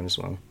 might as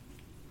well.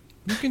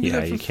 You can do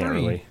that for you can't free.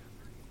 really.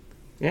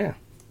 Yeah.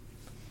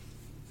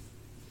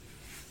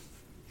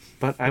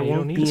 But I you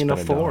won't don't need be to in a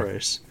spend $1.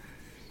 forest.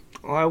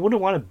 Well, I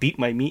wouldn't want to beat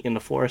my meat in the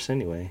forest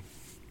anyway.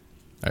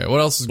 All right, what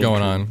else is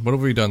going on? What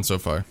have we done so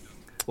far?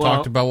 Well,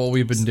 Talked about what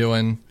we've been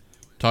doing.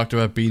 Talked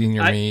about beating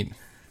your meat.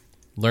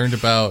 Learned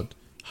about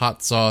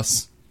hot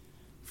sauce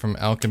from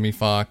Alchemy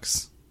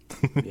Fox.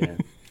 yeah.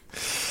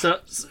 So,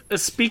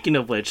 speaking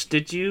of which,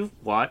 did you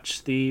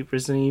watch the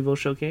Resident Evil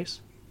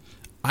showcase?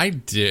 I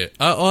did.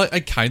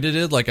 I kind of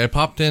did. Like, I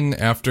popped in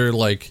after,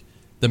 like,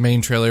 the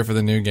main trailer for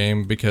the new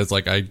game because,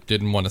 like, I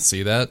didn't want to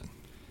see that.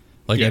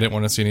 Like, I didn't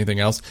want to see anything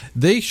else.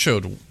 They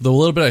showed, the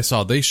little bit I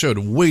saw, they showed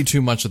way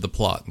too much of the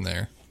plot in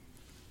there.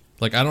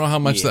 Like, I don't know how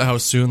much how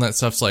soon that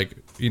stuff's, like,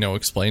 you know,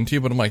 explained to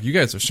you, but I'm like, you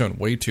guys have shown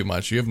way too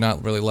much. You have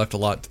not really left a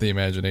lot to the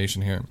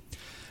imagination here.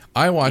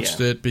 I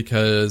watched it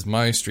because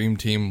my stream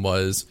team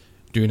was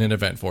doing an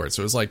event for it.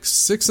 So it was like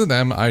 6 of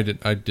them.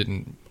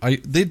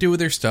 They do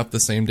their stuff the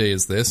same day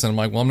as this, and I'm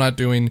like, well, I'm not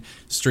doing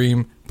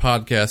stream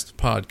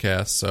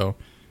podcast, so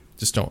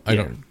just don't. I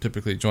don't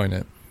typically join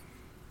it.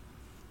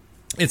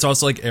 It's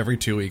also like every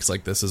 2 weeks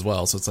like this as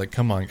well. So it's like,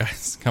 come on,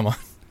 guys, come on.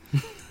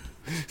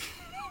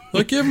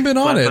 Like, you haven't been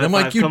on it. I'm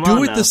like, you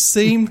do it the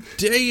same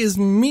day as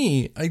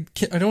me. I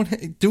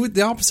don't do it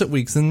the opposite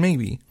weeks, then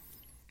maybe.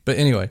 But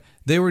anyway,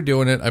 they were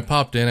doing it. I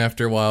popped in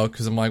after a while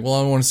because I'm like, well,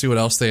 I want to see what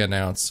else they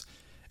announce.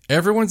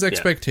 Everyone's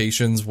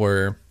expectations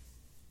were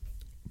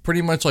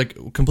pretty much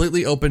like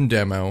completely open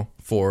demo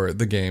for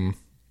the game,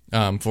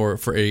 for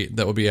 8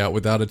 that will be out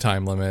without a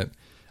time limit.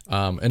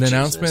 An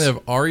announcement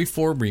of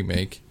RE4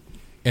 remake,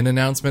 an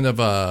announcement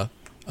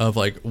of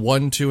like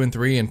 1, 2, and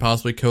 3, and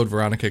possibly Code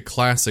Veronica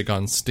Classic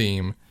on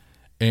Steam.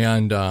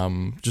 And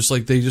just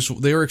like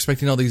they were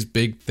expecting all these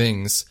big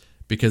things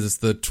because it's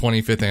the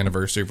 25th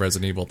anniversary of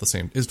Resident Evil at the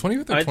same. Is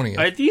 25th or 20th?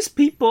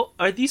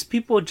 Are these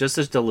people just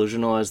as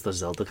delusional as the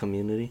Zelda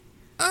community?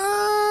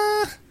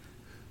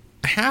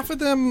 Half of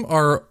them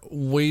are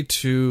way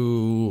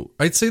too.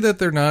 I'd say that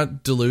they're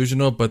not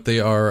delusional, but they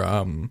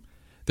are.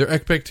 Their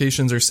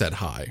expectations are set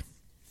high.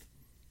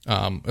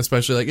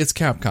 Especially like it's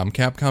Capcom.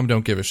 Capcom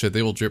don't give a shit.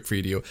 They will drip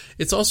feed you.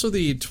 It's also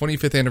the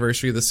 25th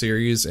anniversary of the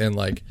series, and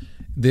like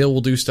they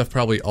will do stuff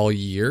probably all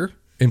year,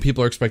 and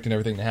people are expecting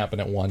everything to happen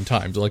at one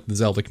time, so like the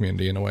Zelda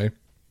community in a way.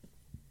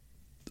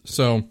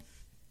 So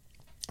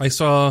I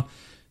saw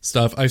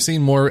stuff. I've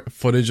seen more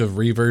footage of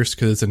Reverse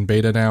because it's in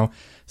beta now.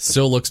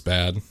 Still looks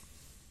bad.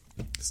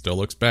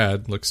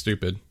 Looks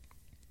stupid.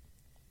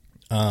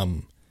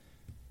 What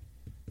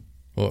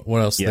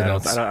else? Yeah,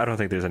 I don't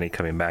think there's any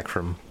coming back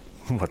from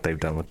what they've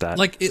done with that.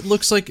 Like, it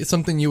looks like it's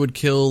something you would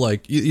kill,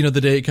 like, you know,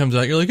 the day it comes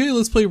out, you're like, hey,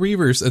 let's play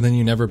Reverse, and then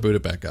you never boot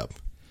it back up.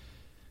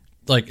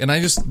 Like, and I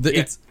just,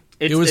 it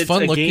was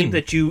fun looking. It's a game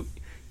that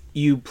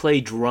you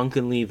play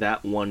drunkenly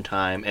that one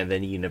time, and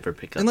then you never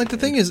pick up. And, like, the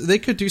thing is, they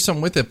could do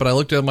something with it, but I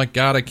looked at it, I'm like,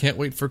 God, I can't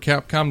wait for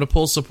Capcom to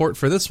pull support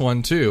for this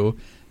one, too.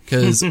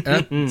 Because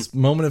at this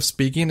moment of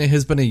speaking, it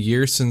has been a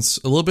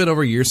little bit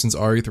over a year since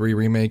RE3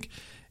 Remake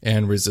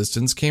and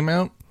Resistance came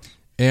out.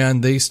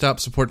 And they stopped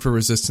support for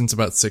Resistance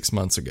about 6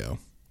 months ago.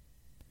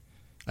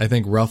 I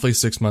think roughly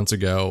 6 months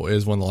ago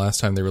is when the last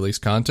time they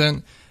released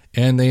content.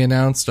 And they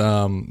announced,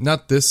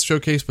 not this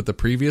showcase, but the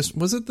previous...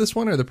 Was it this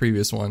one or the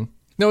previous one?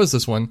 No, it was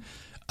this one.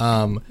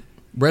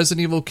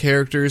 Resident Evil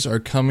characters are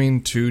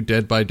coming to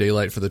Dead by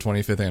Daylight for the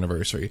 25th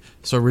anniversary.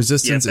 So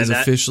Resistance is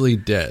officially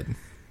dead.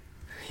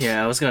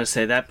 Yeah, I was going to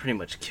say, that pretty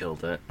much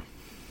killed it.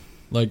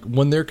 Like,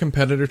 when their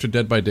competitor to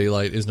Dead by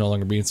Daylight is no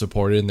longer being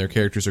supported and their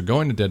characters are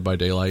going to Dead by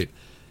Daylight...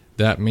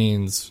 that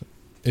means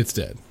it's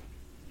dead.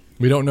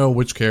 We don't know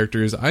which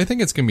characters. I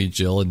think it's going to be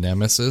Jill and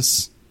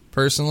Nemesis,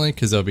 personally,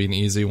 because that'll be an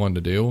easy one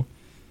to do.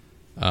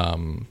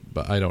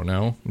 But I don't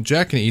know.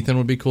 Jack and Ethan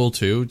would be cool,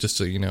 too, just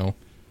to, you know,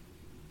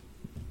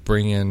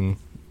 bring in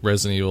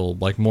Resident Evil,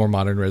 like, more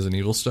modern Resident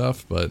Evil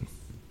stuff, but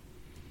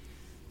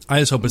I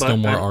just hope it's no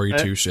more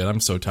RE2 shit. I'm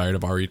so tired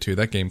of RE2.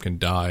 That game can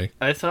die.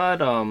 I thought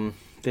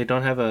they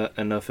don't have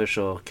an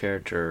official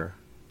character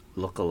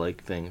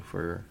look-alike thing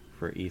for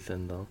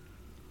Ethan, though.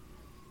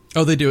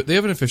 Oh, they do. They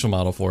have an official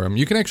model for him.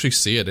 You can actually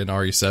see it in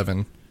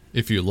RE7.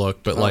 if you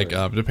look, but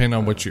depending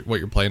on what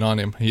you're playing on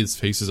him, his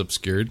face is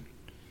obscured.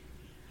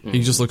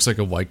 He just looks like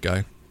a white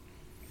guy.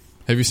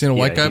 Have you seen a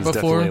white guy he's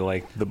before? Definitely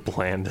like the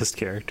blandest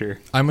character.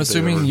 I'm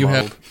assuming you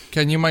modeled. have.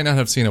 Ken, you might not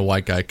have seen a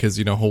white guy because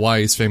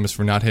Hawaii is famous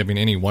for not having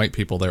any white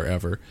people there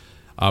ever.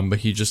 But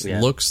he just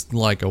looks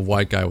like a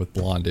white guy with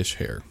blondish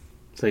hair.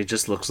 So he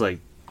just looks like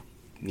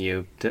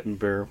you,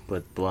 Timber,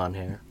 with blonde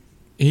hair.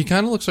 He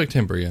kind of looks like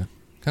Timber, yeah.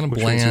 Kind of Which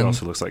means he bland.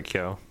 also looks like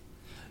Kyo.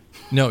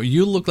 No,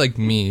 you look like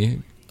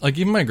me. Like,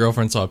 even my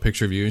girlfriend saw a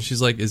picture of you, and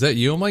she's like, "Is that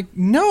you?" I'm like,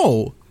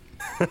 "No."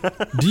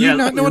 Do you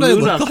not know what I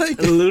look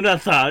like? Luna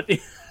thought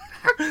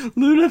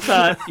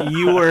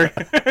you were.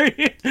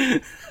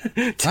 I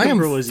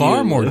am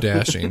far more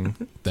dashing.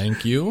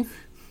 Thank you.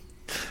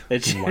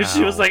 And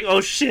she was like,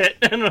 "Oh shit!"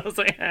 And I was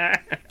like,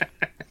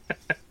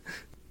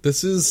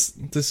 This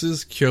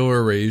is Kyo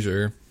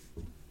Erasure.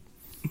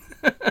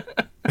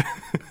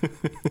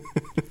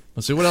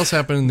 Let's see what else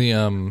happened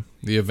in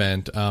the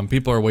event.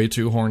 People are way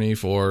too horny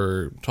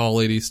for Tall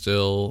Lady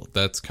still.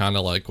 That's kind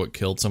of like what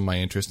killed some of my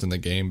interest in the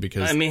game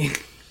because I mean,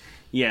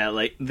 yeah,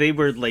 like they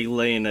were like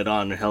laying it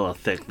on hella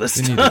thick this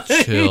they time. need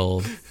to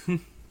chill.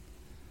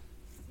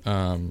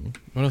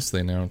 What else did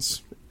they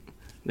announce?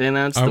 They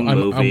announced the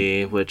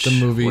movie, which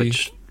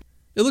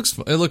It looks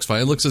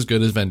fine. It looks as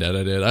good as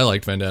Vendetta did. I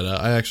liked Vendetta.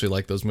 I actually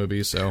like those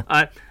movies. So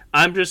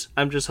I'm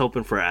just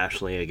hoping for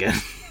Ashley again.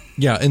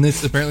 Yeah, and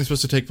it's apparently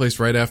supposed to take place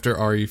right after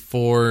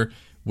RE4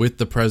 with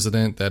the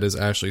president that is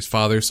Ashley's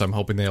father, so I'm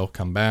hoping they'll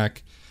come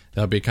back.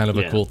 That would be kind of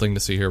a cool thing to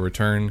see her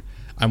return.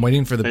 I'm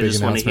waiting for the big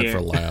announcement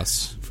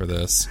for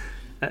this.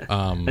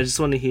 I just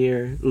want to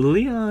hear,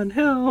 Leon,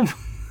 help!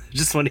 I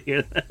just want to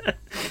hear that.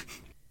 Let's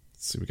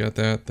see, we got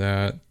that.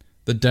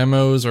 The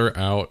demos are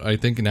out. I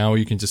think now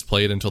you can just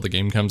play it until the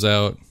game comes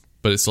out,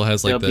 but it still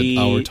has like the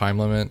hour time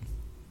limit.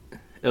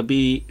 It'll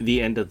be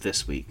the end of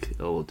this week.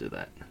 We'll do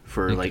that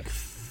for like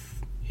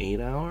 8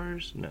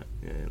 hours. No,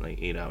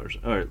 like 8 hours.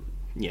 8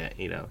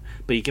 hours.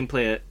 But you can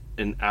play it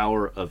an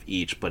hour of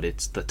each. But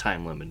it's the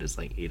time limit is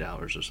like 8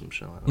 hours or some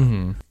shit.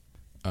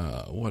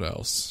 What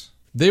else?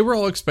 They were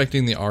all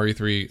expecting the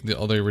RE3,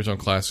 all the original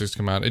classics to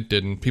come out. It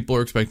didn't. People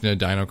are expecting a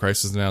Dino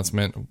Crisis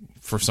announcement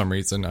for some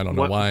reason. I don't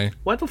know why.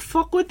 Why the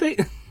fuck would they?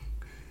 Because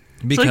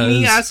it's like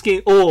me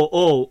asking,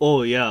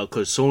 oh, yeah,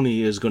 because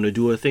Sony is going to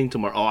do a thing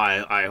tomorrow. Oh,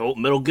 I hope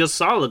Metal Gear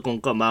Solid going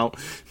to come out.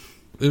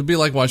 It would be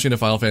like watching a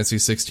Final Fantasy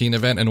 16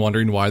 event and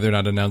wondering why they're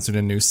not announcing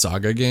a new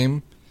Saga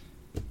game.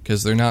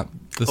 Because they're not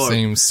the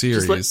same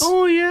series. Just like,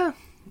 oh,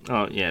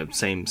 yeah,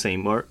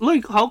 same. Or,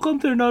 like, how come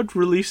they're not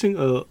releasing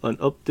an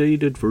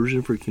updated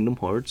version for Kingdom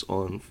Hearts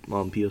on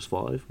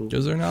PS5?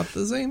 Because they're not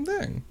the same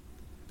thing.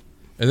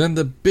 And then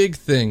the big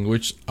thing,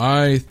 which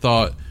I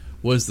thought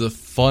was the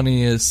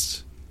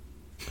funniest,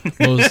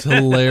 most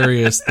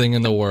hilarious thing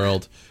in the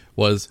world,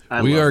 was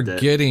we are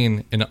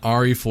getting an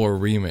RE4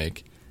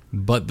 remake.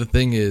 But the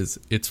thing is,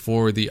 it's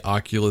for the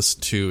Oculus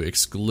 2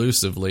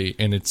 exclusively,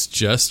 and it's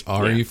just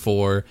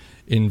RE4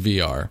 in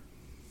VR.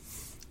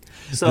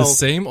 So, the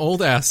same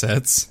old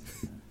assets.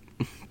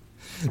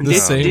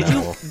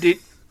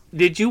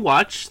 Did you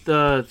watch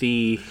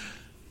the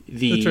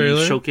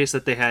showcase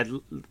that they had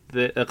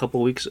a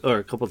couple weeks or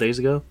a couple days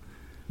ago?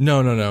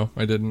 No,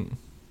 I didn't.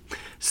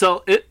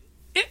 So it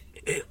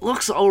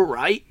looks all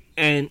right,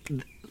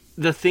 and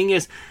the thing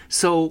is,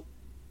 so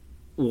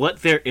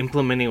what they're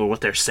implementing or what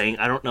they're saying,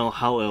 I don't know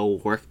how it'll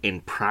work in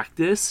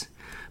practice,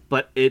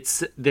 but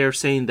they're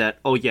saying that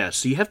so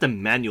you have to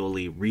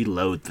manually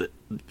reload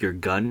your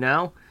gun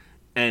now,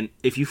 and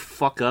if you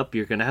fuck up,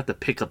 you're gonna have to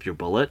pick up your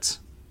bullets.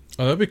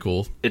 Oh, that'd be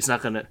cool. It's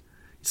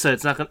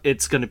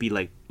gonna be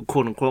like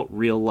quote unquote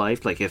real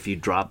life, like if you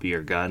drop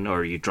your gun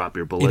or you drop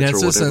your bullets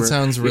or whatever. That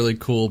sounds really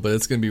cool, but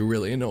it's gonna be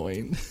really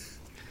annoying.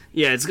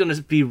 Yeah, it's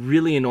gonna be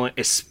really annoying,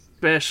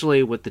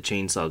 especially with the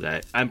chainsaw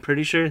guy. I'm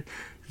pretty sure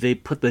they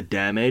put the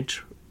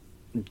damage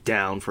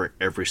down for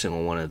every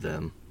single one of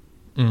them.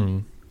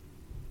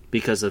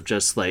 Because of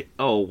just like,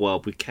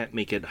 we can't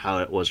make it how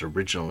it was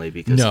originally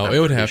because it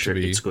would have to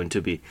be. It's going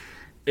to be,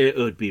 it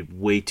would be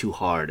way too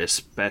hard,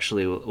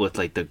 especially with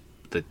like the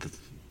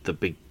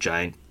big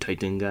giant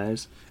Titan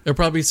guys. There'll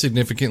probably be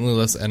significantly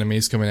less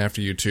enemies coming after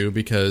you too,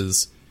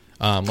 because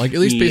like at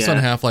least based on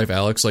Half-Life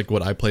Alyx, like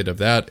what I played of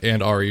that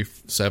and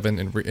RE7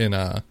 in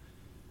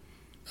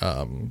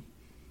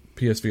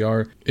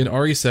PSVR. In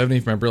RE7, if you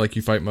remember, like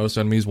you fight most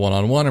enemies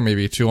 1-on-1 or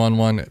maybe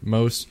 2-on-1 at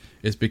most.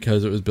 Is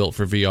because it was built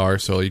for VR,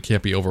 so you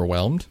can't be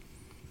overwhelmed.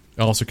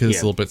 Also, because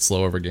it's a little bit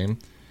slow of a game.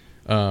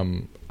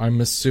 I'm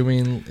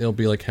assuming it'll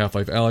be like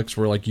Half-Life Alyx,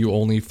 where like you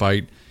only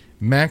fight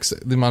max.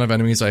 The amount of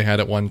enemies I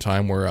had at one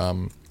time were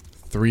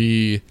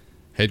 3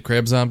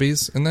 headcrab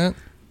zombies in that.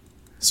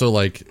 So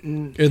like,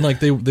 and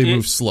like they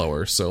move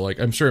slower. So like,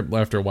 I'm sure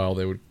after a while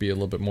they would be a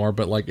little bit more,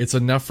 but like it's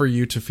enough for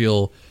you to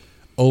feel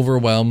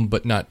overwhelmed,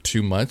 but not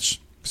too much.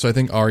 So I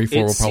think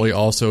RE4 will probably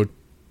also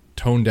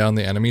tone down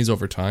the enemies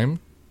over time.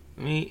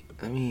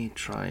 Let me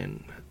try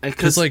and...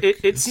 Because like,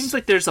 it seems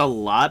like there's a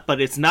lot,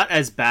 but it's not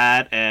as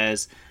bad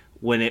as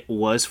when it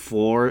was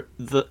for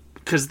the...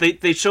 Because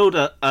they showed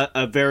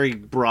a very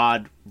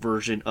broad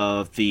version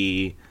of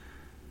the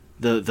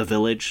the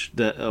village,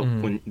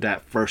 when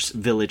that first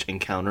village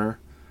encounter.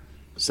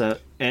 So,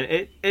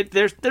 and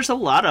there's a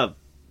lot of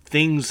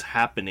things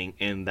happening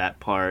in that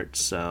part.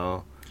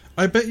 So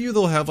I bet you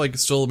they'll have like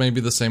still maybe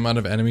the same amount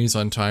of enemies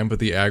on time, but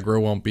the aggro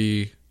won't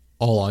be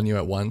all on you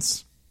at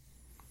once.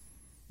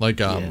 Like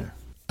I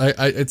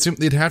assume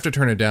they'd have to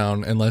turn it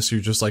down unless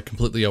you're just like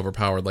completely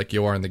overpowered like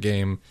you are in the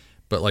game,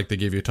 but like they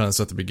give you a ton of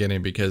stuff at the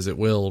beginning because you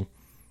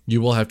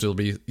will have to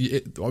be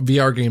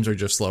VR games are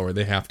just slower.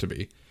 They have to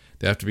be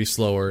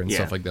slower and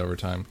stuff like that over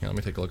time. Here, let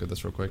me take a look at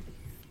this real quick.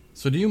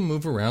 So do you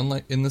move around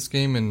like in this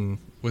game and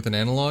with an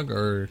analog,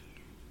 or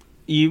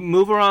you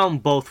move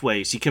around both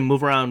ways? You can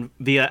move around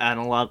via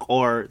analog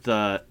or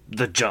the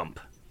jump.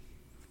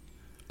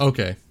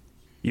 Okay.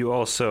 You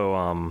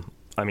also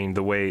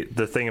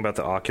the thing about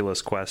the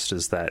Oculus Quest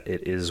is that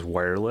it is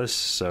wireless,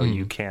 so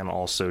you can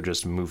also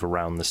just move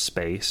around the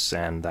space,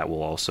 and that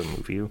will also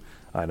move you,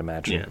 I'd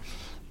imagine. Yeah.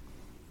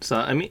 So,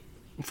 I mean,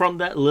 from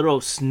that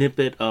little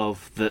snippet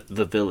of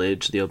the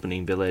village, the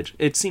opening village,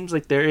 it seems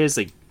like there is,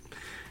 like,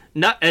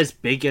 not as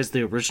big as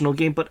the original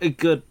game, but a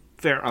good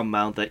fair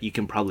amount that you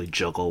can probably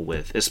juggle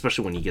with,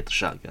 especially when you get the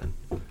shotgun.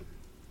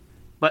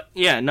 But,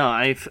 yeah, no,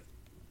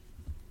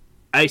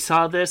 I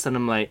saw this, and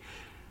I'm like,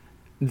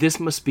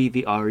 this must be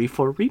the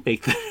RE4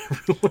 remake that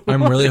everyone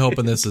I'm really wanted.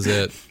 hoping this is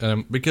it.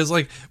 Because,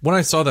 like, when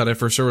I saw that, I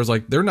for sure was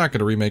like, they're not going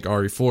to remake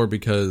RE4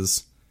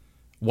 because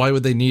why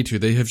would they need to?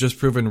 They have just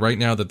proven right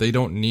now that they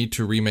don't need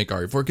to remake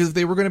RE4. Because if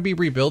they were going to be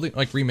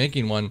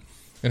remaking one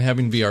and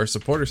having VR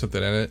support or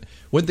something in it,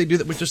 wouldn't they do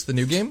that with just the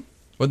new game?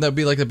 Wouldn't that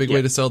be, like, the big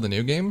way to sell the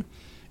new game?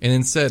 And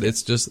instead,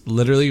 it's just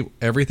literally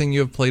everything you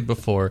have played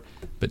before,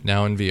 but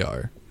now in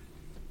VR.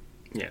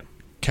 Yeah.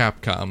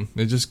 Capcom.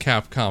 It's just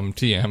Capcom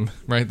TM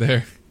right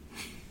there.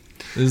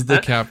 This is the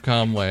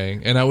Capcom way.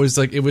 And I was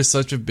like, it was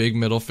such a big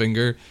middle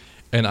finger,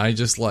 and I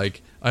just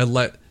like I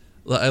let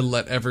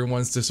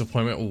everyone's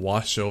disappointment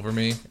wash over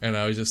me, and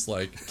I was just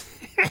like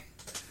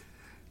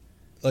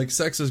like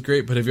sex is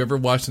great, but have you ever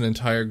watched an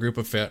entire group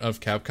of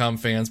Capcom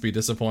fans be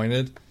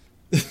disappointed?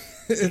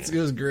 It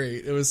was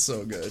great. It was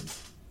so good.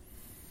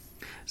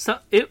 So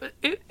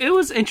it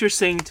was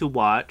interesting to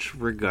watch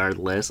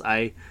regardless.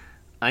 I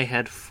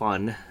had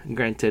fun.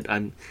 Granted,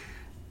 I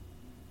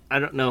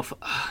don't know if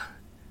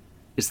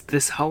is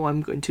this how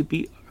I'm going to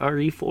beat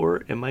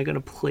RE4? Am I going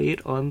to play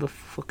it on the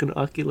fucking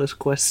Oculus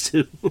Quest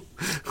 2?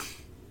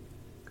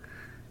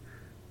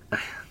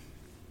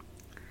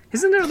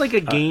 Isn't there like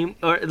a game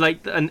or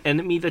like an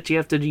enemy that you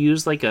have to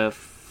use like a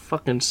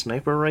fucking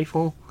sniper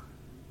rifle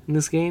in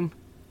this game?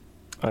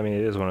 I mean,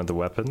 it is one of the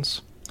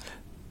weapons.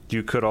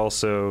 You could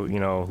also,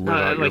 live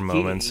out your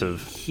moments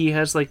of... He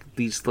has like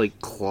these like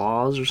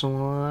claws or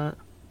something like that.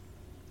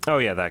 Oh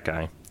yeah, that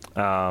guy.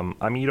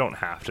 I mean, you don't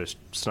have to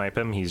snipe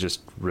him. He's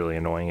just really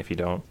annoying if you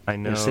don't. I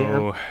know. See,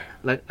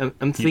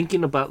 I'm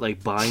thinking about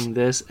like buying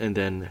this and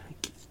then,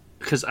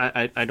 because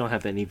I don't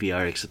have any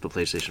VR except the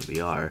PlayStation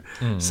VR.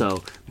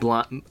 So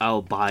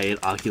I'll buy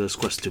it Oculus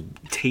Quest to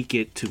take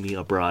it to me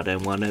abroad. I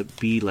want to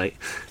be like,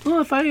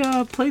 oh, if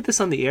I play this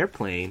on the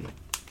airplane,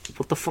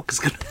 what the fuck is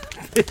gonna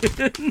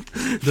happen?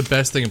 The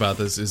best thing about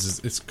this is it's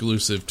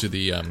exclusive to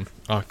the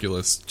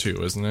Oculus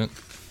 2, isn't it?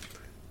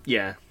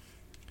 Yeah.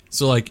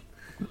 So like,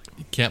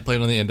 you can't play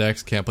it on the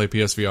Index, can't play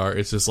PSVR.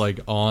 It's just like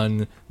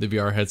on the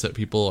VR headset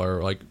people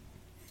are like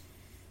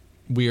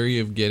weary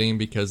of getting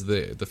because of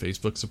the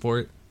Facebook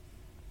support.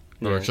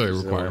 Or actually a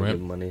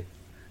requirement. Money.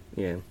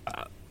 Yeah.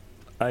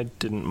 I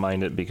didn't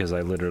mind it because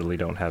I literally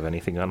don't have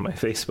anything on my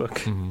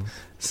Facebook.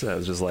 So I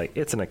was just like,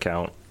 it's an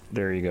account.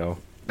 There you go.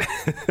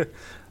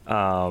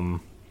 I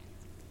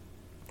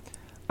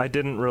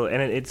didn't really,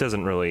 and it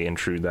doesn't really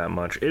intrude that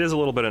much. It is a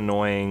little bit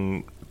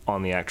annoying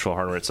on the actual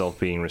hardware itself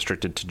being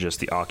restricted to just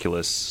the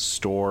Oculus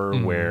store,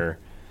 where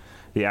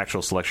the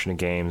actual selection of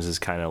games is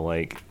kind of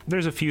like,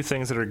 there's a few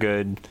things that are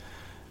good.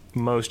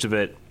 Most of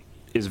it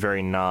is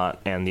very not,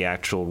 and the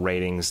actual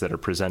ratings that are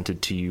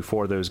presented to you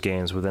for those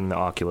games within the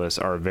Oculus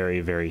are very,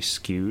 very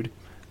skewed.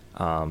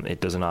 It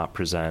does not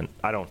present,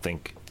 I don't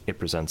think it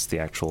presents the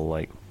actual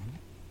like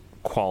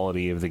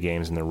quality of the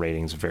games and the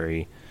ratings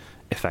very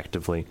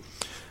effectively.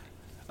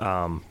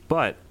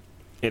 But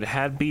it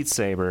had Beat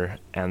Saber,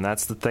 and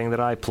that's the thing that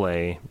I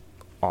play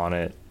on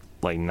it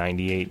like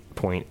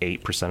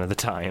 98.8% of the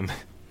time.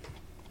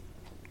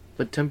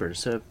 But Timber,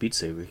 instead of Beat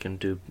Saber, you can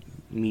do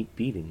meat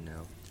beating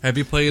now. Have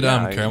you played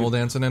Caramel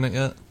Dancing in it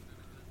yet?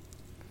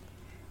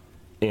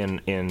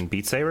 In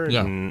Beat Saber?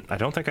 Yeah. I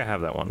don't think I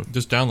have that one.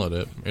 Just download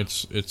it.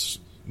 It's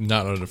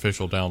not an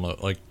official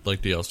download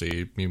like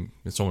DLC.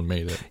 Someone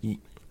made it.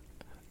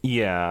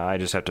 Yeah, I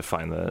just have to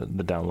find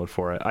the download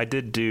for it. I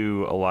did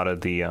do a lot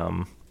of the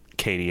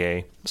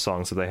KDA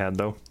songs that they had,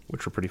 though,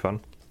 which were pretty fun.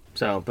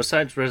 So,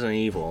 besides Resident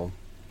Evil,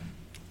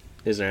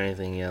 is there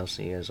anything else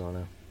you guys want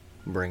to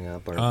bring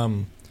up? Or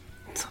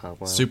talk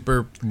about?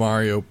 Super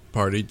Mario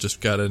Party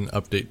just got an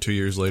update 2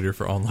 years later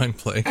for online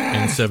play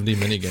and 70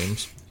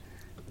 minigames.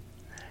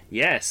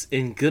 Yes,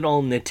 in good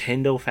old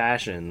Nintendo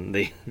fashion,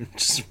 they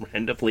just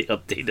randomly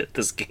updated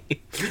this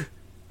game.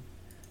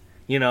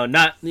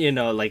 Not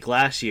like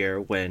last year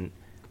when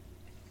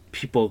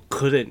people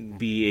couldn't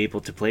be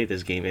able to play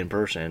this game in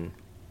person,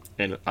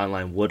 and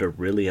online would have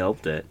really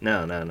helped it.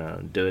 No.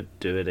 Do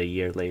it a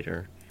year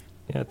later.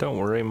 Yeah, don't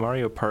worry.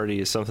 Mario Party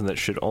is something that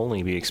should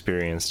only be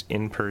experienced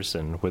in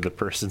person with a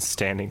person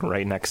standing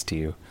right next to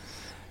you.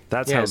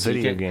 That's how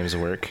video games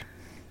work.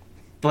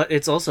 But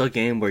it's also a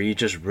game where you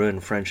just ruin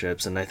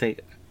friendships, and I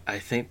think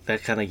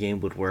that kind of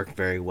game would work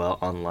very well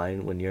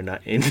online when you're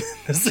not in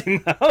the same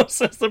house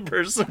as the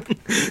person.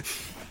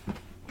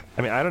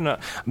 I mean, I don't know.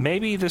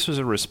 Maybe this was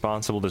a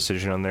responsible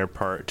decision on their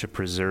part to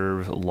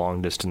preserve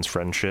long-distance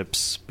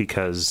friendships,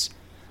 because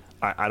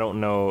I don't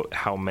know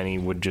how many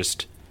would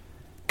just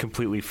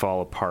completely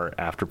fall apart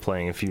after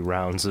playing a few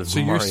rounds of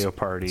Mario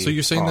Party. So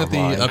you're saying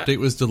online. that the update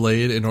was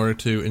delayed in order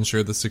to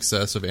ensure the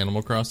success of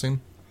Animal Crossing?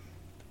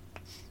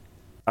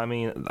 I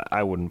mean,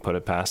 I wouldn't put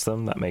it past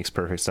them. That makes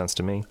perfect sense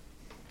to me.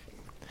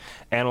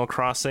 Animal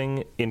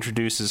Crossing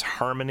introduces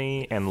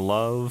harmony and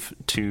love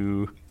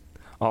to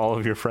all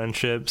of your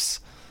friendships.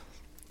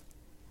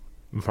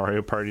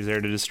 Mario Party's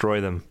there to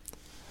destroy them.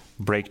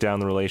 Break down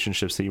the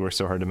relationships that you work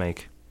so hard to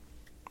make.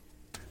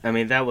 I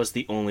mean, that was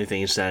the only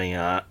thing standing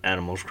in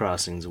Animal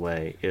Crossing's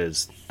way,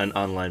 is an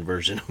online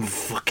version of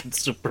fucking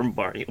Super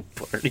Mario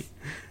Party.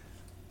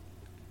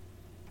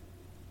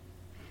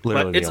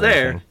 Literally but it's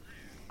there. Thing.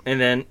 And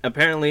then,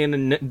 apparently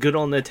in a good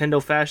old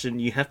Nintendo fashion,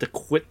 you have to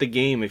quit the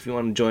game if you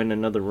want to join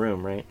another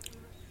room, right?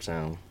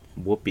 So,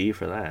 whoopee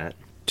for that.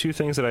 Two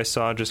things that I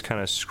saw just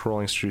kind of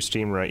scrolling through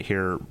Steam right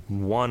here.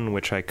 One,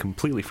 which I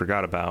completely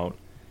forgot about,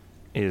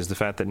 is the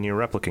fact that Nier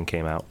Replicant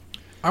came out.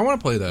 I want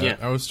to play that. Yeah.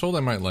 I was told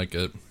I might like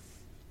it.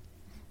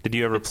 Did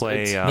you ever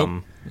play...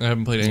 Nope. I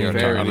haven't played any of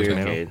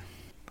it.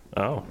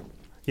 Oh.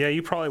 Yeah,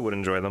 you probably would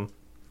enjoy them.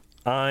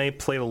 I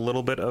played a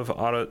little bit of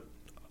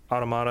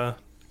Automata,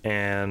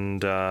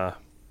 and I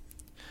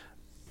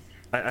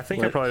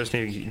think I probably just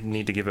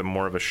need to give it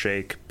more of a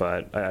shake,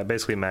 but I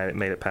basically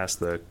made it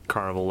past the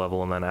carnival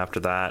level, and then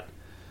after that,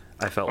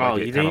 I felt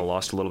like it kind of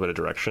lost a little bit of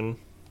direction.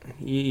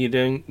 You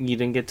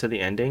didn't get to the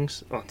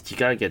endings? Oh, you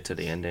gotta get to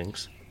the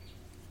endings.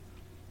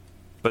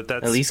 But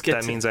that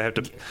means I have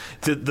to...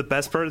 The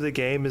best part of the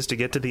game is to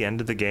get to the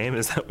end of the game?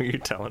 Is that what you're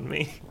telling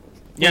me?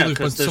 Yeah,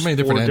 because there's so many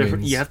different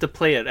endings. You have to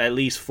play it at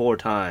least 4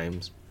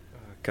 times. Oh,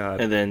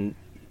 God. And then,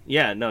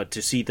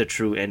 to see the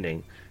true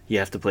ending, you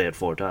have to play it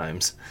 4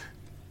 times.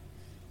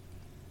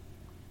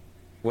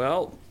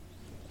 Well,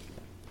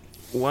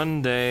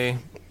 one day...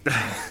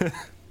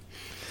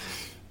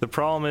 The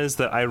problem is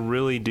that I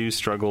really do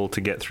struggle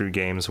to get through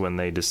games when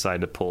they decide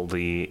to pull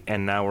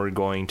and now we're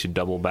going to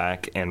double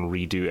back and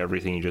redo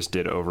everything you just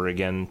did over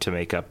again to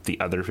make up the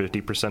other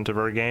 50% of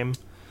our game.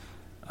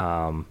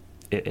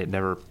 It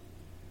never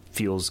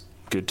feels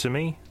good to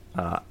me.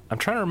 I'm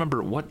trying to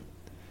remember what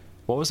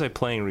was I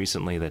playing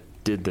recently that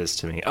did this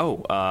to me. It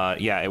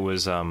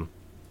was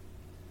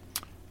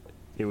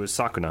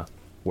Sakuna,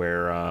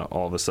 where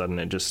all of a sudden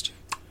it just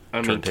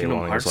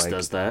Kingdom Hearts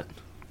does that.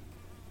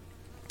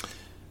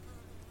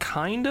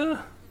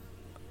 Kinda,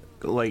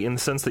 like in the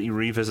sense that you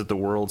revisit the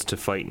worlds to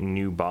fight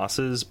new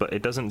bosses, but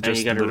it doesn't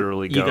just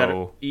literally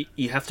go.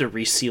 You have to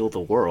reseal the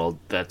world.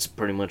 That's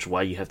pretty much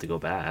why you have to go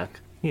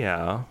back.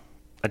 Yeah,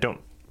 I don't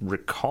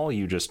recall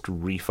you just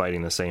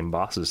refighting the same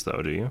bosses,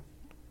 though. Do you?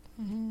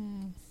 I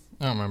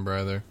don't remember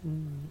either.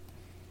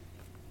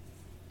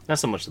 Not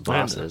so much the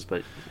bosses,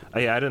 but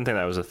yeah, I didn't think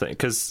that was a thing,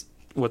 because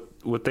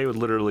what they would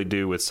literally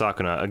do with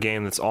Sakuna, a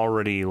game that's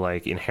already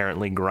like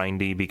inherently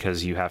grindy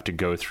because you have to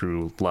go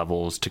through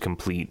levels to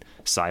complete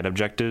side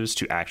objectives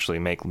to actually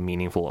make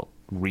meaningful,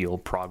 real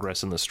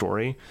progress in the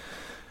story.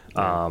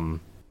 Yeah.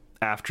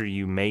 After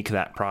you make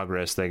that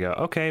progress, they go,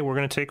 okay, we're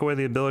going to take away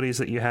the abilities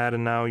that you had,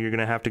 and now you're going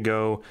to have to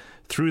go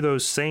through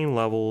those same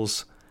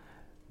levels,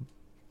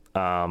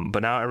 but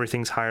now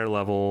everything's higher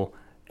level,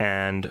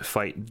 and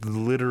fight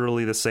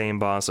literally the same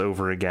boss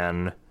over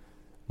again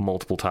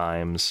multiple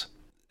times.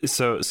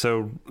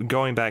 So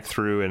going back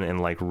through and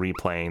like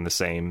replaying the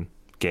same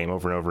game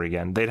over and over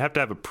again, they'd have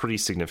to have a pretty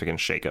significant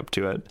shakeup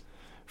to it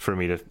for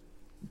me to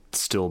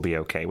still be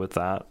okay with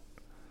that.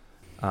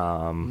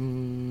 I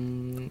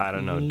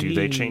don't know. Do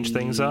they change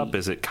things up?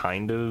 Is it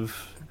kind of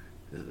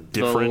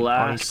different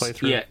on each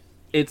playthrough? Yeah,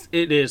 it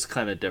is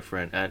kind of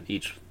different at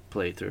each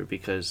playthrough,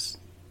 because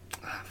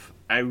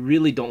I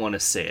really don't want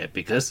to say it,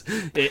 because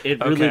it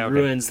really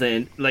ruins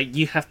the... Like,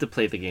 you have to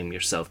play the game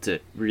yourself to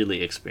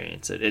really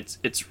experience it.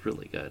 It's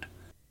really good.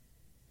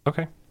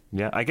 Okay.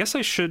 Yeah, I guess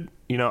I should...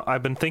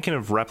 I've been thinking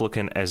of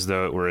Replicant as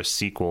though it were a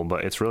sequel,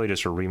 but it's really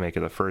just a remake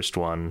of the first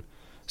one.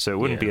 So it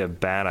wouldn't be a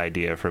bad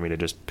idea for me to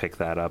just pick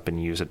that up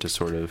and use it to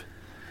sort of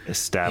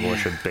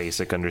establish a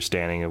basic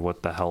understanding of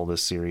what the hell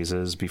this series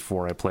is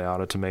before I play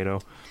Auto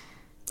Tomato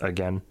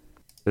again.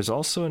 There's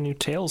also a new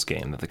Tales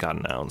game that got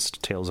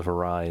announced, Tales of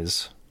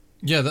Arise.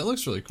 Yeah, that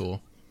looks really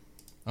cool.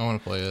 I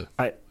want to play it.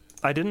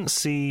 I didn't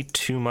see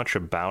too much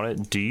about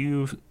it. Do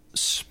you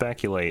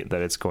speculate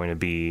that it's going to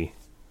be...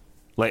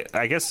 Like,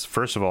 I guess,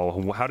 first of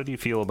all, how did you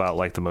feel about,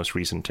 like, the most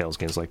recent Tales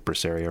games, like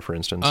Berseria, for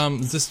instance?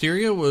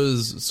 Zestiria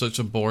was such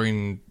a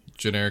boring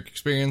generic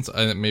experience.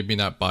 Maybe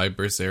not by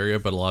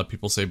Berseria, but a lot of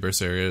people say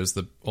Berseria is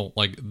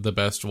the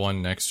best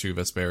one next to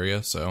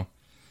Vesperia, so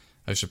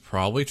I should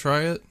probably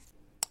try it.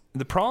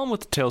 The problem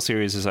with the Tales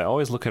series is I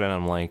always look at it and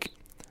I'm like,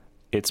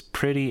 it's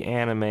pretty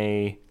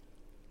anime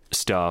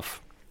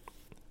stuff.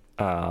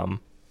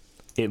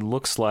 It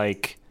looks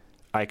like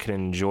I can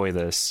enjoy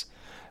this,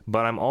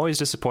 but I'm always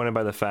disappointed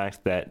by the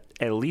fact that,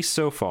 at least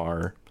so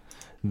far,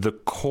 the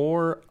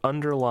core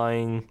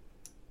underlying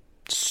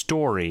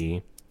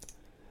story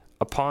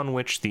upon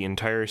which the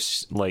entire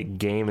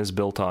game is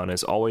built on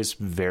is always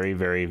very,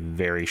 very,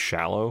 very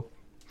shallow.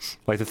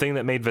 Like, the thing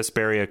that made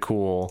Vesperia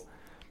cool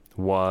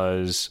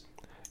was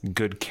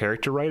good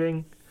character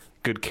writing,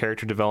 good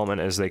character development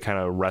as they kind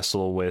of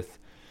wrestle with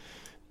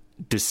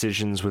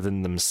decisions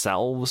within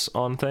themselves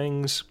on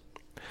things,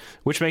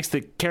 which makes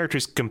the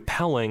characters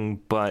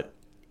compelling, but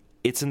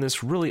it's in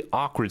this really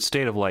awkward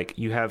state of, like,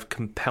 you have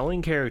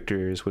compelling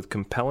characters with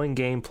compelling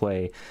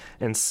gameplay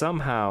and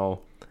somehow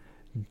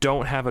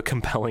don't have a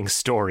compelling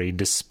story,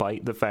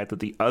 despite the fact that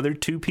the other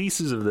two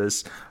pieces of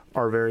this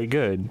are very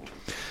good.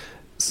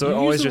 So it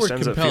always just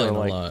ends up feeling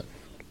like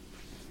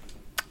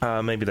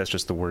maybe that's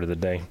just the word of the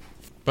day.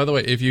 By the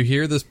way, if you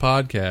hear this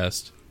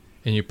podcast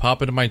and you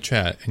pop into my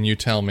chat and you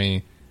tell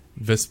me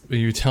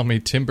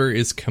Timber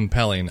is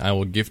compelling, I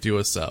will gift you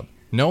a sub.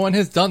 No one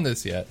has done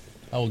this yet.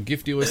 I will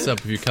gift you a sub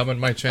if you come on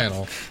my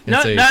channel and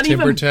say not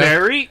Timber even Taft.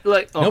 Barry.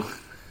 Like, oh. Nope.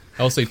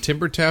 I will say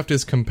Timber Taft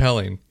is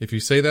compelling. If you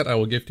say that, I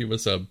will gift you a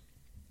sub.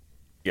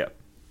 Yep,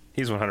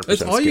 he's 100%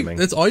 skimming.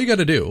 That's all you got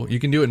to do. You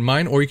can do it in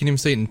mine, or you can even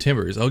say it in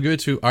Timber's. I'll give it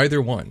to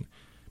either one,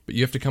 but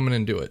you have to come in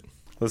and do it.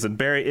 Listen,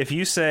 Barry, if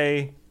you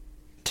say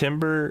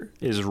Timber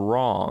is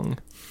wrong,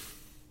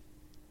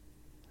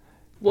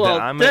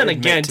 well, then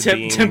again,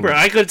 Timber,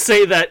 I could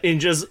say that in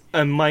just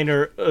a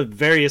minor,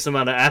 various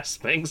amount of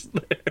aspects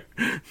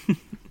there.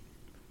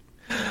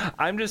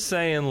 I'm just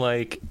saying,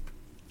 like,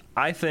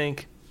 I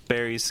think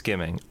Barry's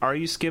skimming. Are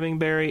you skimming,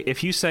 Barry?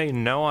 If you say,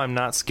 no, I'm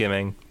not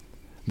skimming,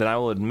 then I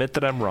will admit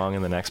that I'm wrong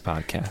in the next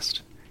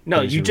podcast.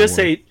 No, you just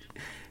say,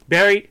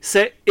 Barry,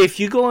 if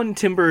you go on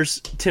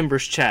Timber's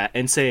chat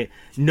and say,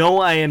 no,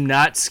 I am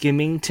not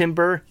skimming,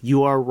 Timber,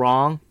 you are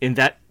wrong, in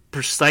that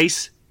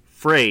precise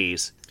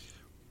phrase.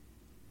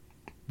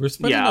 We're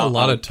spending a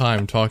lot of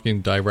time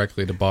talking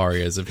directly to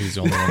Barry as if he's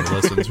the only one who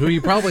listens, who he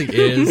probably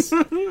is.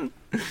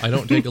 I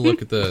don't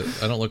look at the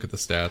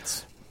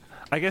stats.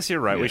 I guess you're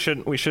right. Yeah.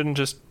 We shouldn't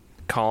just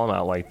call him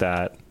out like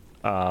that.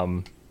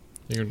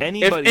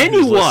 Anybody if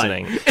who's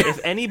listening, if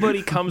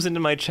anybody comes into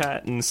my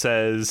chat and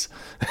says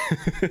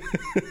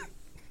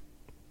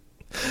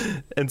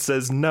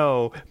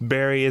no,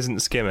 Barry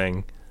isn't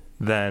skimming,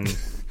 then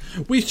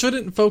we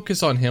shouldn't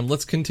focus on him.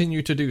 Let's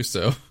continue to do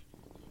so.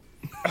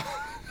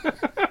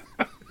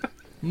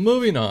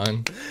 Moving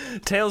on.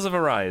 Tales of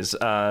Arise.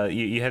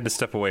 You had to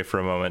step away for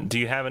a moment. Do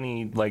you have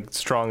any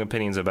strong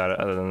opinions about it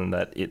other than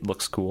that it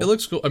looks cool? It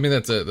looks cool. I mean,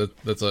 that's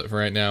it. That's it for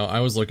right now. I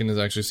was looking to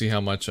actually see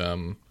how much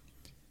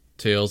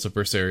Tales of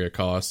Berseria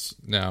costs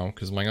now,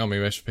 because I'm like, oh,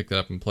 maybe I should pick that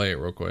up and play it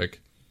real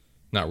quick.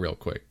 Not real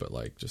quick, but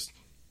just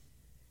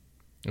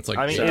it's like.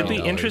 I mean, it'd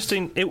be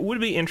interesting. It would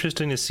be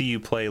interesting to see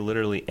you play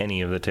literally any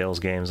of the Tales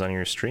games on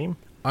your stream.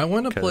 I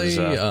want to play.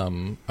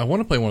 I want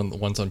to play one of the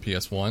ones on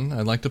PS1.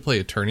 I'd like to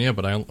play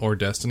Eternia, or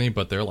Destiny,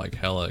 but they're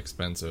hella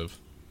expensive.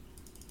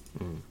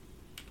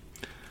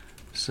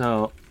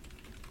 So,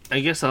 I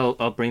guess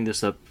I'll bring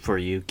this up for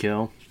you,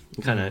 Gil.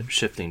 Kind of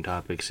shifting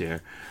topics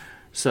here.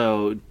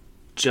 So,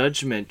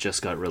 Judgment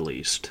just got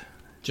released.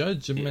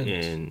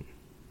 Judgment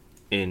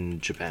in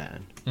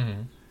Japan,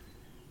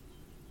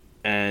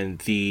 and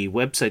the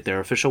website, their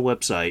official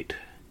website,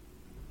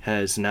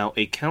 has now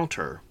a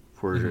counter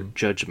for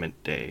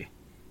Judgment Day.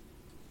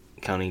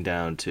 Counting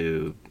down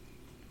to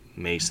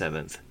May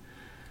 7th.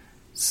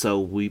 So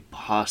we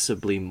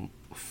possibly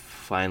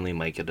finally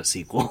might get a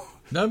sequel.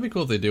 That would be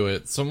cool if they do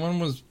it. Someone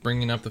was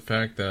bringing up the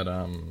fact that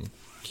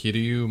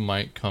Kiryu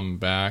might come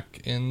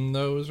back in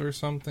those or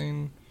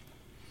something.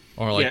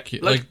 Or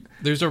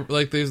there's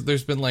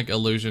been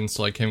allusions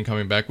to him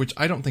coming back, which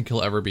I don't think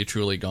he'll ever be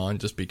truly gone,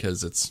 just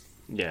because it's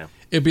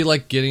it'd be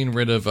like getting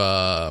rid of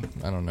I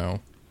don't know.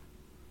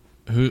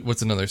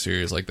 What's another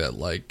series like that?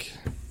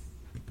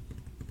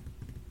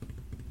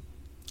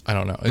 I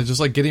don't know. It's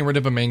just like getting rid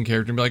of a main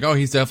character and be like, oh,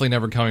 he's definitely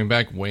never coming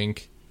back,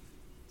 wink.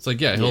 It's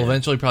like, yeah, he'll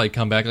eventually probably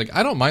come back.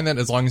 I don't mind that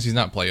as long as he's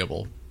not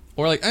playable.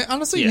 Or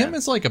honestly, him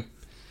as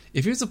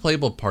if he was a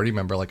playable party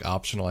member,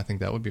 optional, I think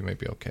that would be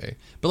maybe okay.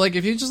 But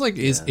if he just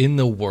is in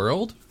the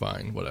world,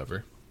 fine,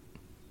 whatever.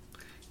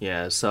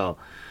 Yeah, so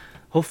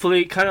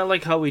hopefully, kind of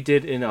like how we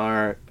did in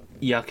our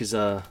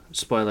Yakuza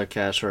spoiler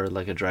cast for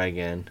Like a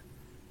Dragon,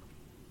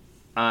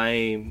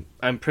 I'm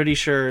pretty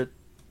sure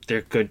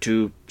they're going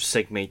to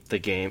segment the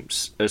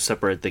games,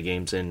 separate the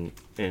games in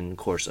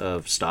course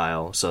of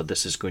style. So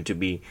this is going to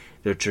be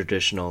the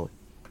traditional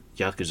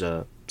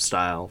Yakuza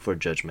style for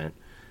Judgment,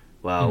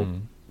 while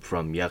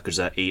from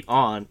Yakuza 8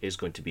 on is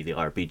going to be the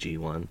RPG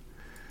one.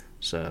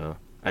 So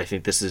I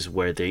think this is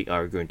where they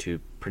are going to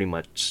pretty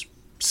much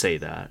say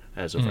that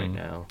as of right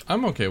now.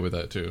 I'm okay with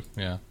that too.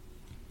 Yeah.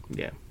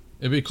 Yeah.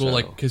 It'd be cool, So-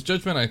 like, because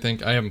Judgment, I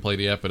think, I haven't played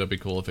it yet, but it'd be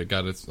cool if it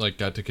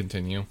got to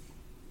continue.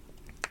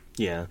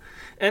 Yeah,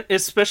 and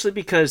especially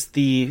because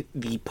the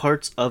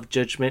parts of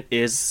Judgment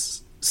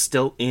is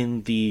still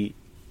in the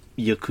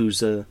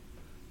Yakuza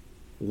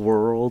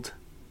world,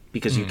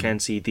 because you can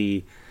see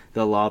the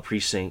law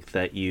precinct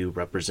that you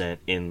represent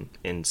in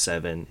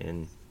 7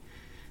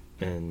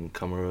 in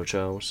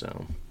Kamurocho.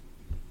 So,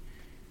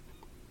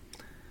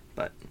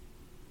 but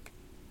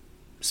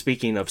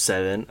speaking of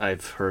 7,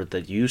 I've heard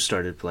that you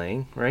started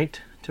playing, right,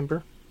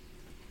 Timber?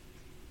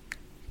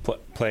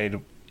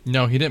 Played.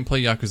 No, he didn't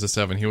play Yakuza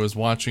 7. He was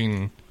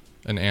watching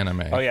an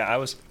anime. Oh yeah, I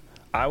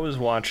was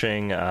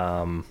watching.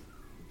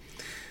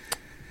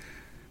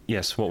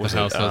 Yes, what was The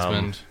House it?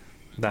 Husband.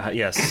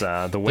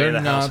 The Way They're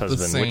of the House not the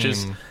Husband, which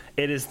is same.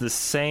 it is the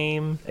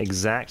same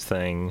exact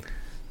thing.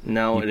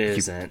 No, it You-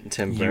 isn't,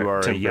 Timber. You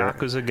are Timber. a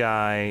Yakuza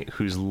guy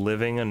who's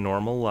living a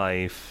normal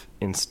life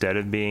instead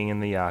of being in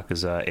the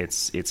Yakuza.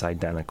 It's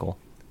identical.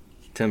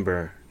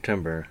 Timber.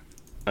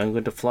 I'm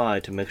going to fly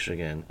to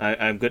Michigan.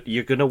 I'm good.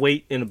 You're going to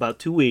wait in about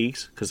 2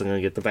 weeks because I'm going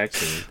to get the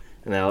vaccine,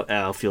 and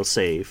I'll feel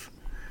safe.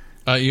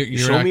 You're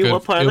Show not me good.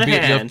 what part of It'll the you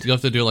have- hand. You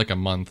have to do like a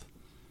month.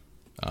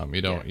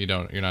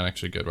 You're not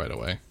actually good right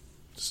away. I Yeah,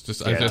 it just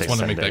takes want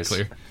to 10 make that days.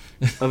 clear.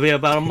 It'll be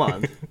about a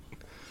month.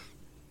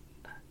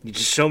 You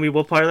just show me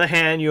what part of the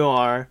hand you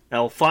are, and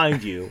I'll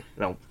find you,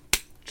 and I'll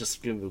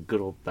just give you a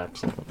good old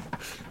vaccine.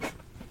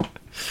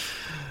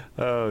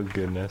 Oh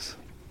goodness,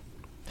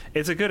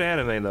 it's a good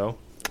anime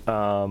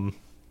though.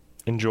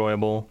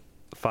 Enjoyable.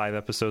 5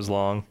 episodes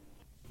long.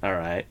 All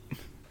right.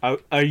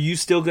 Are you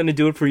still going to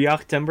do it for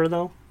Yak Timber,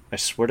 though? I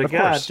swear to Of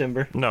God, course.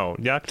 Timber. No,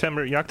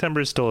 Yaktember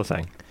is still a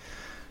thing.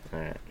 All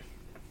right.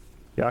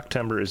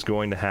 Yaktember is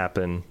going to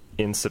happen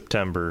in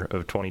September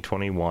of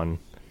 2021.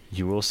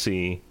 You will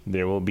see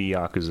there will be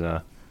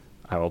Yakuza.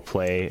 I will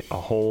play a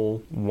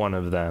whole one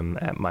of them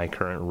at my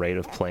current rate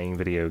of playing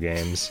video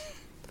games,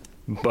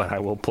 but I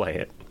will play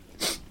it.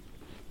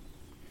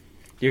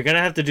 You're going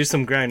to have to do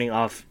some grinding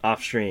off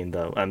stream,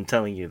 though. I'm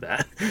telling you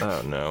that.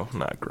 Oh no,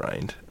 not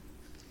grind.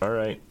 All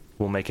right,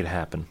 we'll make it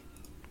happen.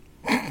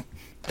 All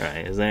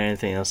right. Is there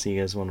anything else you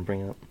guys want to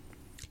bring up?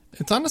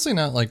 It's honestly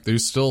not like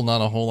there's still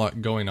not a whole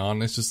lot going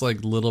on. It's just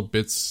like little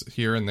bits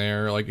here and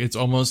there. Like it's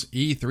almost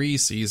E3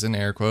 season,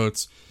 air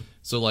quotes.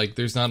 So like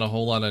there's not a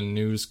whole lot of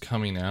news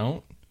coming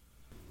out.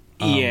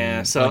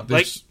 Yeah, so like,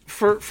 there's-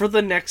 for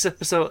the next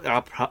episode,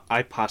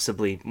 I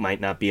possibly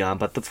might not be on,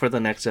 but for the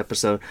next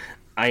episode,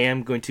 I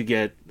am going to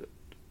get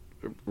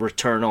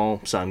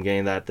Returnal, so I'm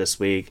getting that this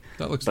week.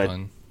 That looks but-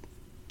 fun.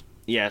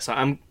 Yeah, so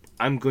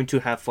I'm going to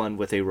have fun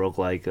with a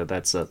roguelike.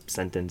 That's a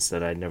sentence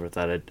that I never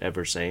thought I'd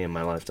ever say in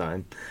my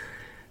lifetime.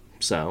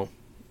 So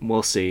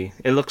we'll see.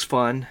 It looks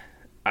fun.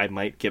 I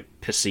might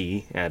get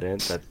pissy at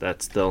it.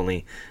 That's the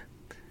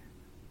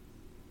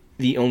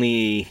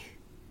only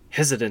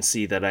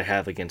hesitancy that I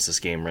have against this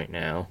game right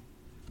now.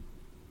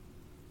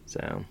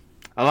 So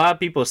a lot of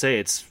people say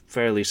it's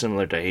fairly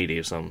similar to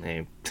Hades, so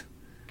hey,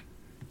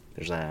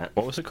 there's that.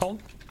 What was it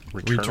called?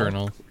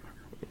 Returnal.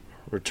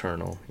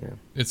 Returnal, yeah.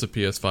 It's a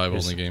PS5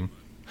 only game.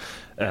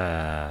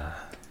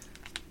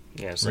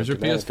 Yeah. So Where's your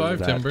that- PS5,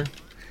 that- Timber?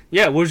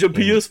 yeah, where's your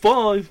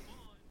PS5?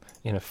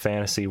 In a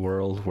fantasy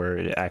world where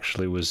it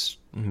actually was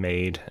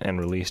made and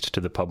released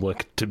to the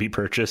public to be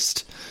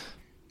purchased.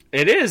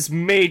 It is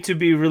made to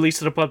be released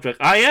to the public.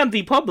 I am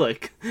the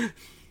public.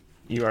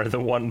 You are the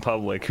one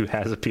public who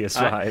has a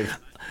PS5.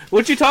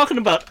 What you talking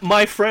about?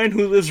 My friend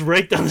who lives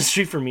right down the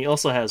street from me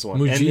also has one,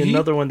 Mujihi? and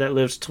another one that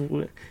lives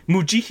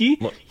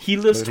Mujihi. He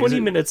lives Look, 20 he's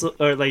a- minutes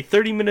or like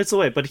 30 minutes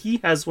away, but he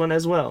has one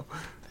as well.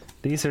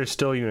 These are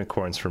still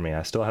unicorns for me.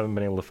 I still haven't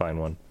been able to find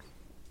one.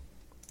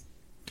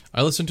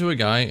 I listened to a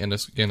guy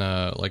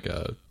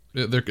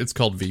it's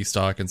called V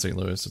Stock in St.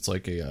 Louis. It's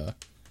like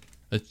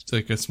it's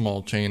like a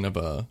small chain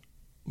of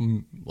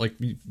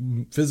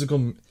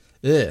physical.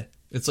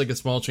 It's like a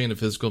small chain of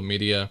physical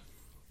media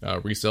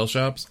resale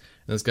shops.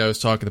 And this guy was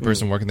talking to the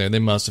person working there. They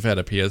must have had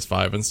a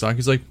PS5 in stock.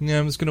 He's like, "Yeah,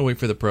 I'm just gonna wait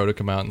for the Pro to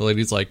come out." And the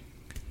lady's like,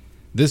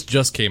 "This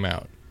just came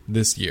out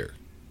this year.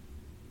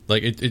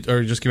 Like it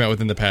just came out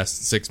within the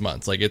past 6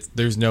 months. Like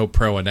there's no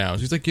Pro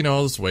announced." He's like,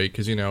 "I'll just wait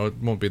because it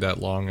won't be that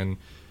long and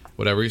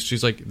whatever."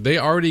 She's like, "They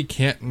already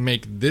can't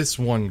make this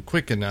one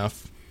quick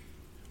enough.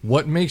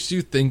 What makes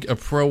you think a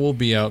Pro will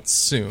be out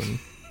soon?"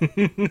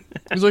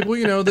 He's like,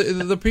 "Well,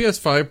 the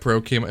PS5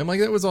 Pro came." I'm like,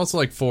 that was also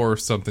like 4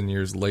 something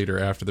years later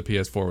after the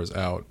PS4 was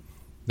out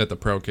that the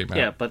Pro came out.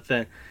 Yeah, but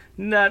the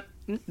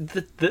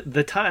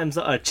times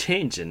are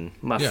changing,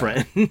 my Yeah.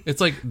 friend.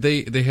 It's like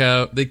they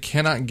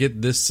cannot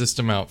get this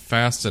system out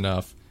fast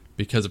enough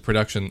because of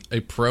production. A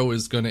Pro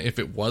is gonna, if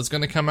it was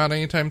gonna come out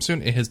anytime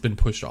soon, it has been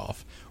pushed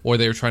off, or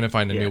they were trying to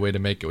find a Yeah. new way to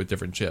make it with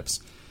different chips.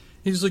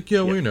 He's like,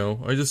 "Yeah, well,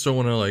 I just don't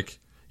want to like."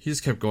 He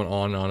just kept going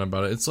on and on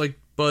about it. It's like,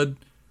 bud,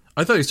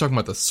 I thought he was talking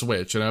about the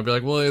Switch, and I'd be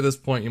like, well, at this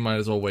point, you might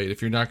as well wait.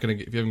 If you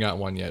haven't got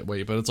one yet,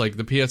 wait. But it's like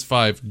the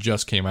PS5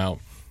 just came out.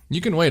 You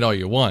can wait all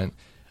you want,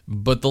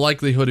 but the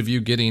likelihood of you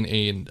getting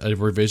a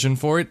revision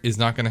for it is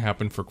not going to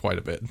happen for quite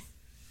a bit.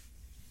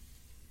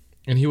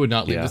 And he would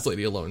not leave Yeah. this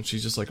lady alone.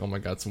 She's just like, oh my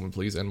god, someone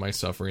please end my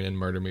suffering and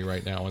murder me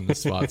right now on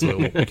this spot so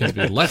it can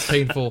be less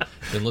painful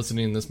than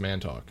listening to this man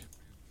talk.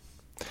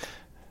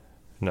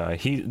 No,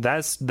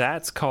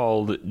 that's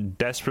called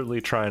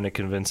desperately trying to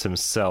convince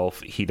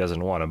himself he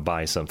doesn't want to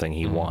buy something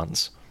he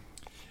wants.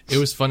 It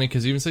was funny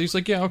because he even said, he's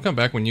like, yeah, I'll come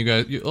back when you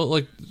guys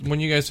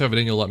when you guys have it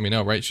in, you'll let me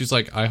know, right? She's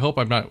like, I hope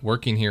I'm not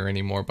working here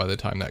anymore by the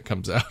time that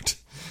comes out.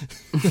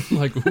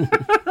 Like, ooh,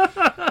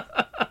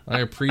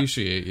 I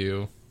appreciate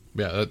you.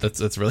 Yeah,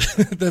 that's really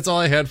that's all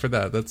I had for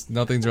that. That's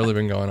nothing's really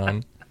been going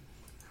on.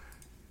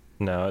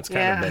 No, it's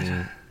kind of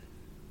been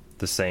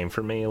the same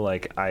for me.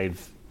 Like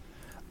I've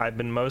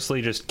been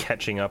mostly just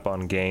catching up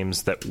on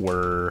games that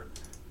were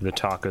the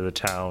talk of the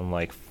town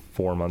like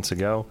 4 months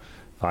ago,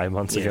 5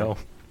 months ago.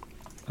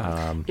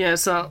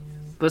 So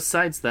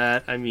besides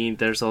that, I mean,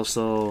 there's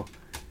also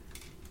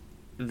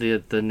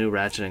the new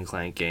Ratchet and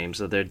Clank game.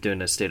 So they're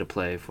doing a state of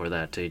play for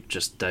that to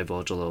just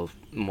divulge a little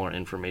more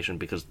information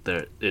because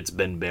it's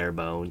been bare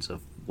bones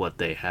of what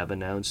they have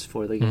announced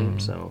for the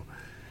game. So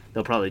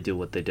they'll probably do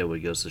what they did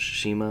with Ghost of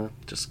Tsushima,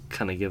 just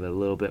kind of give it a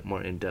little bit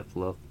more in-depth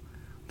look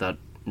without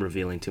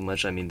revealing too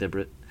much. I mean,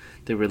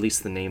 they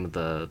released the name of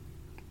the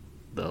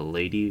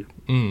lady,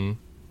 the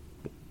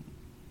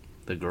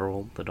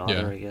girl, the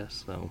daughter, I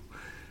guess. So.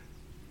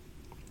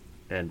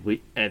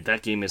 And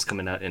that game is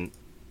coming out in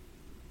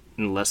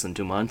less than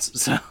 2 months,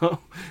 so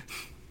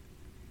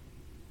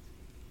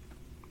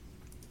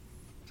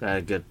it's at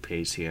a good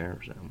pace here.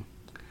 So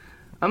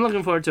I'm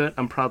looking forward to it.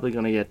 I'm probably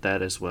gonna get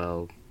that as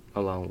well,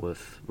 along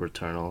with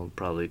Returnal.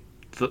 Probably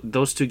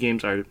those two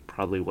games are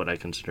probably what I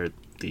consider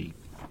the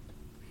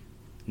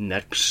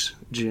next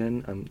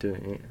gen. I'm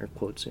doing air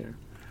quotes here.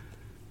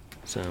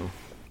 So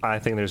I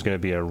think there's going to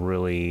be a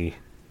really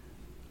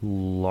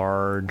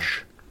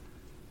large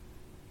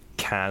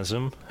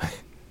chasm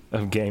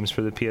of games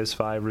for the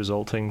PS5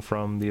 resulting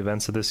from the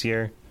events of this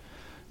year.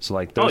 So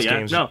like those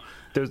games. No.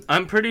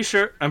 I'm pretty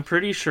sure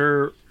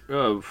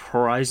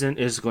Horizon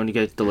is going to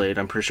get delayed.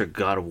 I'm pretty sure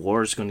God of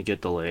War is going to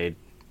get delayed.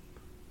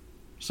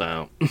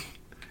 So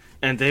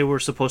and they were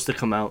supposed to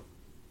come out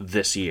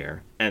this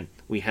year and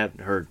we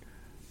haven't heard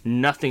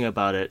nothing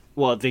about it.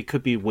 Well, they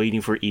could be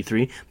waiting for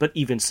E3, but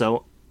even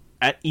so,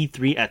 at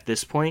E3 at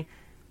this point,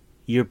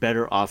 you're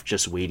better off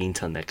just waiting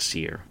till next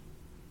year.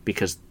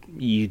 Because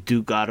you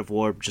do God of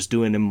War, just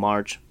do it in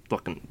March,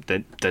 fucking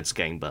that's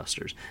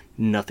gangbusters.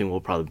 Nothing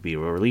will probably be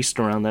released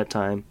around that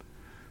time.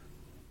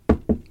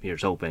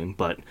 Here's hoping,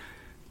 but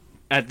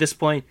at this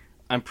point,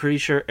 I'm pretty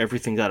sure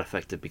everything got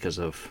affected because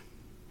of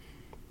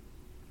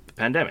the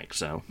pandemic.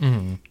 So,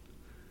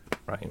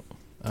 Right.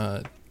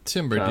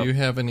 Timber, do you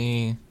have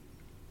any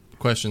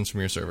questions from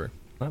your server?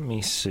 Let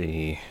me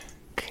see.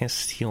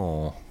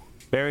 Question.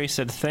 Barry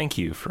said thank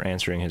you for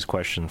answering his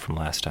question from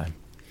last time.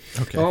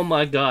 Okay. oh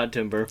my God,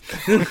 Timber.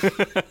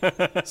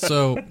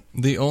 So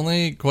the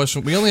only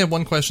question, we only have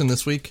one question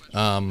this week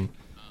from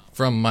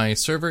my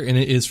server, and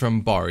it is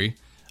from Bari.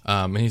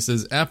 And he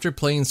says, after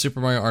playing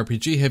Super Mario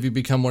RPG, have you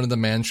become one of the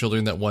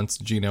man-children that wants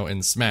Geno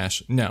in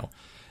Smash? No.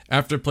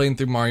 After playing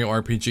through Mario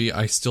RPG,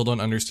 I still don't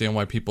understand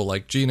why people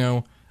like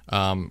Geno.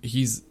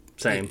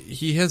 Same.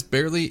 He has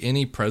barely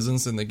any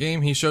presence in the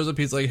game. He shows up,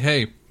 he's like,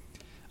 hey,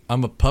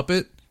 I'm a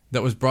puppet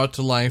that was brought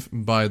to life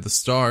by the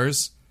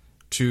stars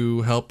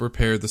to help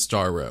repair the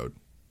Star Road.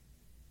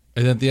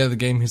 And at the end of the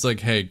game, he's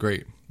like, hey,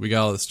 great, we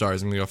got all the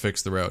stars, I'm gonna go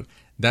fix the road.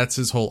 That's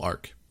his whole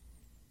arc.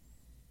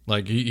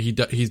 Like,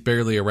 he's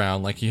barely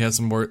around. Like, he has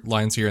some more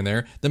lines here and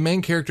there. The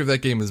main character of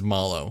that game is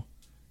Mallow,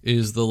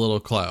 is the little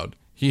cloud.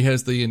 He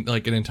has an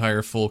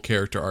entire full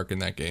character arc in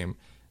that game,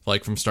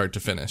 like, from start to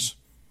finish.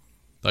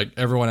 Like,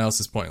 everyone else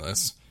is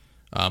pointless.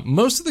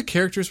 Most of the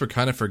characters were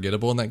kind of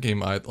forgettable in that game,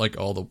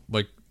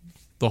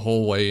 the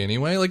whole way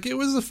anyway. Like, it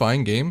was a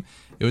fine game.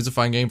 It was a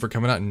fine game for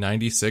coming out in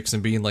 96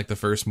 and being, like, the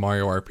first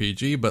Mario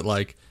RPG, but,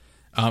 like,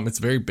 it's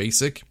very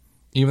basic.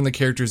 Even the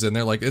characters in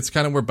there, like, it's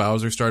kind of where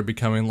Bowser started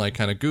becoming, like,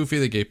 kind of goofy.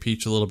 They gave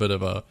Peach a little bit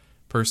of a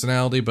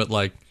personality, but,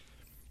 like,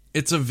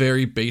 it's a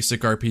very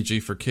basic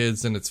RPG for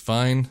kids, and it's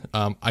fine.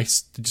 I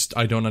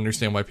don't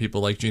understand why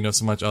people like Geno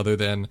so much, other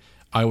than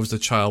I was a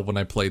child when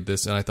I played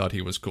this, and I thought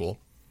he was cool.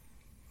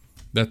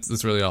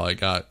 That's really all I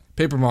got.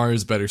 Paper Mario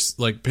is better.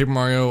 Like, Paper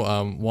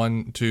Mario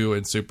 1, 2,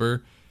 and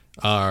Super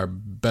are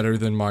better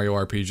than Mario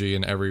RPG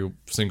in every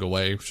single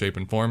way, shape,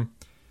 and form.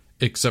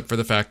 Except for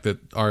the fact that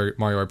our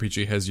Mario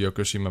RPG has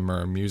Yoko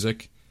Shimomura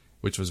music,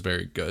 which was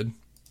very good.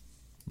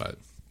 But,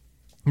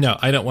 no,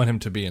 I don't want him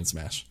to be in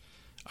Smash.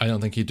 I don't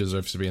think he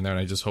deserves to be in there,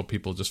 and I just hope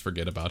people just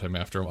forget about him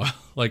after a while.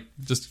 Like,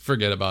 just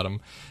forget about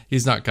him.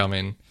 He's not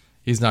coming.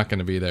 He's not going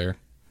to be there.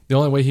 The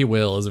only way he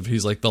will is if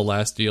he's, like, the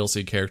last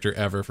DLC character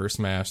ever for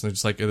Smash. And they're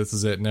just like, this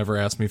is it. Never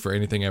ask me for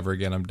anything ever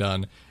again. I'm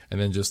done. And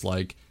then just,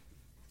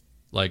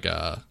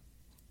 Masahiro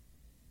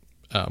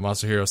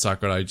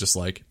Sakurai just,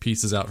 like,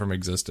 pieces out from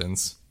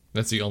existence.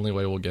 That's the only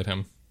way we'll get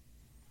him.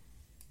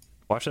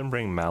 Watch them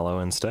bring Mallow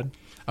instead.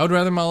 I would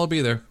rather Mallow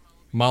be there.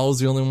 Mallow's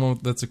the only one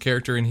that's a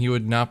character, and he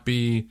would not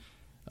be,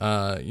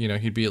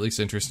 he'd be at least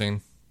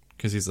interesting.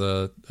 because he's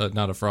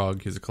not a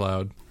frog, he's a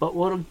cloud. But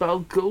what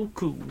about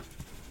Goku?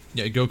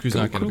 Yeah, Goku's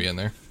not going to be in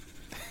there.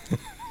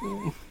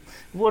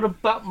 What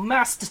about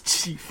Master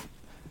Chief?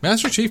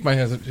 Master Chief might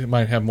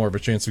have more of a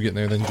chance of getting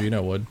there than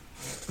Gino would.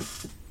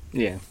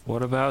 Yeah.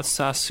 What about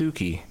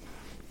Sasuke?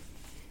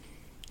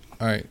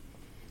 All right.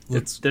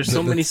 There's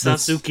so many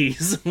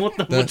Sasukes.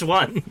 Which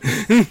one?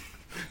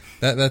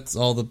 That's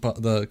all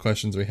the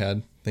questions we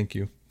had. Thank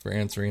you for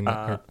answering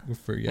that.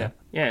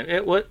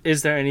 Yeah. What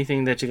is there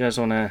anything that you guys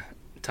want to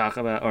talk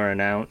about or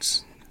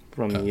announce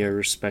from your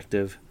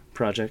respective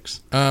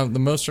projects? The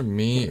most for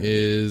me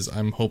is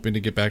I'm hoping to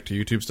get back to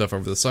YouTube stuff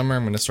over the summer.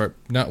 I'm going to start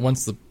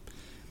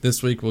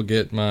this week we'll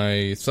get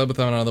my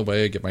subathon out of the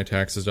way, get my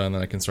taxes done,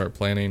 then I can start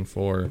planning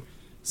for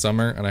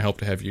summer, and I hope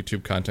to have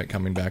YouTube content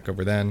coming back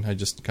over then. I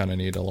just kind of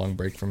need a long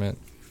break from it.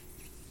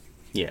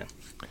 Yeah.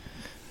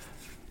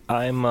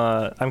 I'm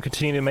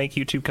continuing to make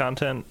YouTube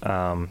content.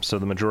 So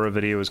the Majora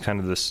video is kind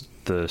of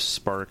the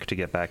spark to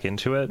get back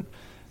into it.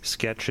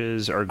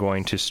 Sketches are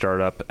going to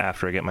start up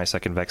after I get my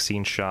second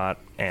vaccine shot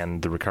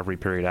and the recovery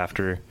period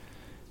after.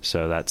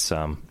 So that's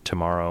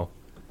tomorrow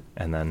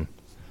and then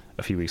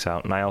a few weeks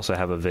out. And I also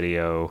have a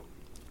video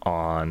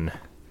on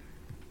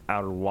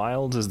Outer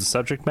Wilds as the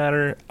subject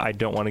matter. I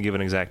don't want to give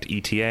an exact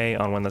ETA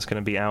on when that's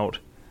going to be out,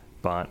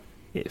 but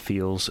it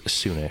feels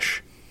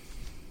soonish.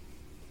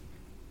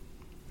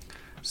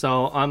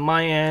 So on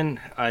my end,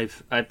 I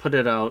put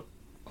it out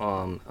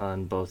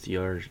on both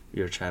your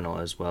channel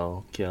as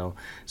well, Kyo.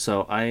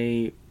 So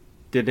I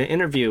did an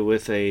interview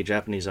with a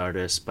Japanese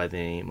artist by the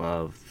name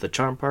of The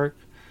Charm Park.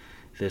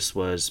 This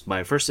was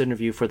my first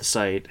interview for the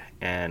site,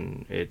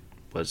 and it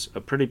was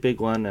a pretty big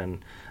one,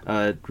 and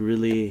I'd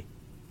really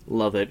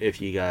love it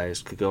if you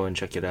guys could go and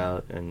check it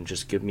out and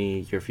just give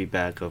me your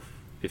feedback of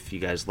if you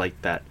guys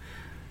like that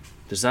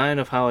design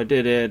of how I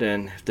did it,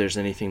 and if there's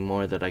anything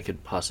more that I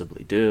could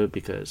possibly do,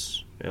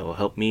 because it will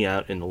help me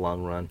out in the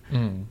long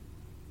run.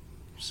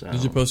 So,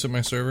 did you post it on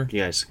my server? You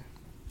guys,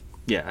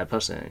 yeah, I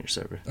posted it on your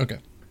server. Okay.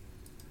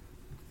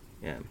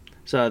 Yeah.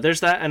 So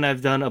there's that, and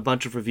I've done a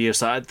bunch of reviews.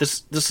 So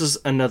this is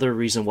another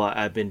reason why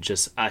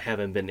I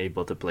haven't been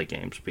able to play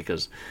games,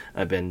 because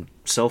I've been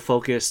so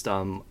focused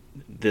on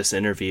this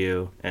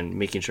interview and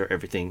making sure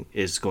everything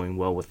is going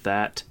well with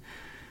that,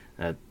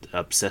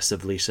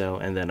 obsessively so.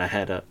 And then I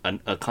had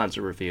a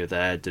concert review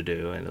that I had to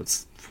do, and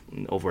it's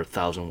over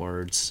 1,000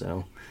 words.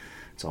 So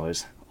it's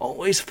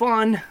always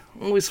fun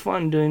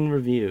doing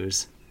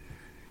reviews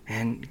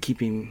and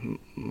keeping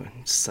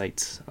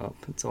sites up.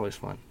 It's always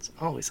fun. It's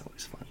always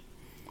fun.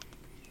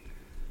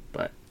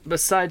 But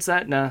besides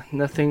that,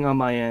 nothing on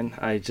my end.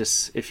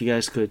 If you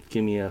guys could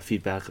give me a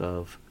feedback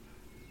of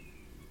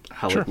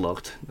how it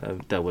looked,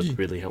 that would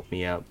really help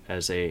me out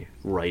as a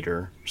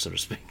writer, so to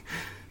speak,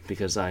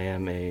 because I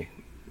am a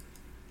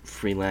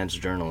freelance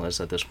journalist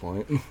at this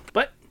point.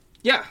 But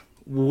yeah,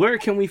 where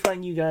can we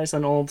find you guys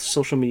on all the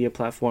social media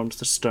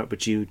platforms? Let's start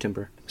with you,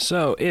 Timber.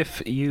 So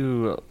if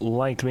you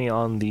liked me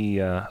on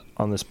the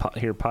on this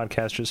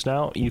podcast just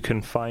now, you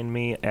can find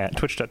me at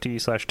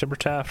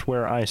twitch.tv/timbertaft,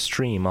 where I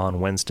stream on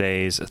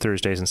Wednesdays,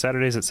 Thursdays, and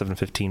Saturdays at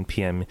 7:15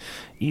 p.m.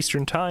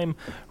 Eastern Time.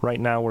 Right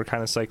now we're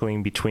kind of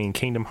cycling between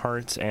Kingdom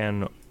Hearts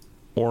and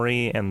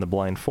Ori and the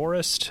Blind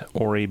Forest.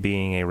 Ori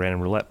being a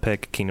random roulette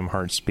pick, Kingdom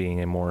Hearts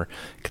being a more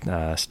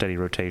steady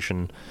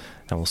rotation,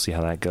 and we'll see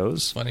how that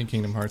goes. Funny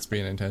Kingdom Hearts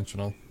being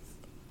intentional.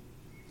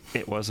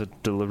 It was a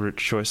deliberate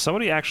choice.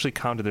 Somebody actually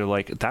commented, they're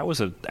like, that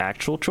was an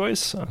actual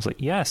choice? I was like,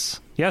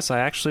 yes, I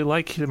actually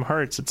like Kingdom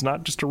Hearts. It's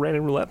not just a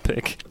random roulette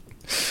pick.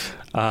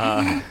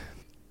 I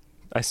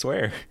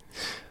swear.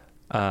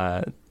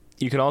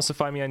 You can also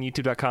find me on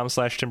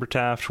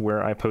youtube.com/timbertaft,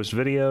 where I post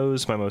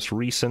videos, my most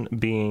recent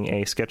being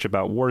a sketch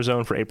about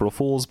Warzone for April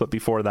Fools, but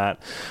before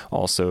that,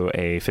 also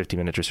a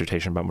 50-minute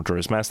dissertation about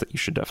Majora's Mask that you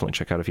should definitely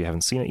check out if you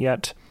haven't seen it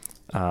yet.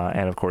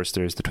 And of course,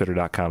 there's the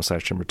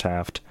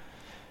twitter.com/timbertaft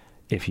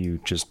if you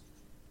just,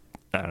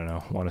 I don't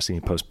know, want to see me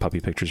post puppy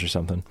pictures or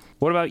something.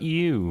 What about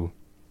you,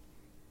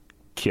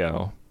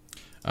 Kyo?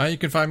 You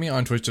can find me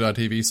on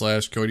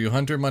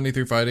twitch.tv/CodyHunter Monday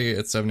through Friday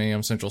at 7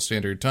 a.m. Central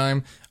Standard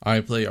Time. I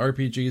play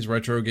RPGs,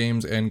 retro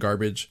games, and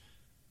garbage.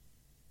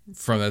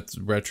 From that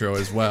retro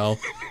as well.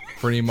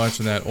 Pretty much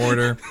in that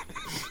order.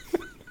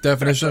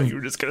 Definition. I thought you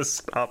were just going to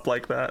stop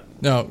like that.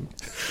 No.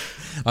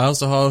 I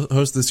also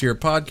host this here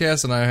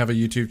podcast, and I have a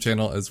YouTube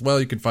channel as well.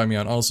 You can find me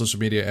on all social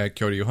media at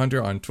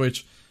CodyHunter on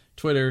Twitch,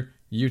 Twitter,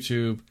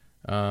 YouTube.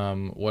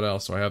 What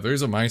else do I have?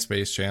 There's a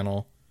MySpace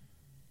channel.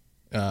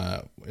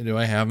 Do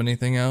I have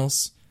anything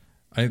else?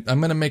 I'm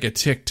gonna make a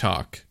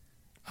TikTok.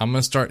 I'm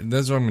gonna start.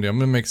 That's what I'm gonna do. I'm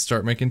gonna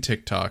start making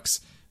TikToks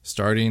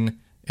starting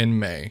in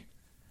May.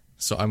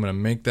 So I'm gonna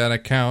make that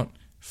account.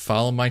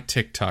 Follow my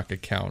TikTok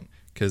account,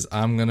 because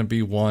I'm gonna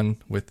be one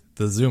with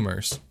the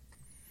Zoomers.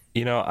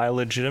 You know, I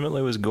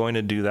legitimately was going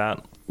to do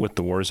that with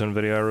the Warzone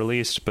video I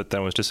released, but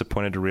then was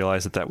disappointed to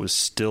realize that was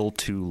still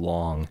too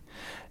long,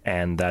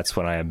 and that's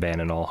when I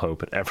abandoned all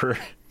hope at ever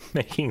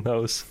making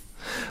those.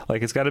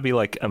 Like, it's got to be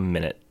like a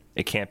minute.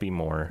 It can't be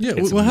more. Yeah,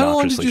 it's how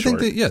long did you think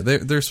that? Yeah,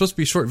 they're supposed to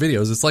be short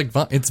videos. It's like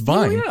it's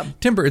Vine. Oh, yeah.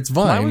 Timber, it's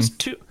Vine.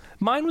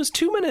 Mine was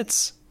 2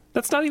 minutes.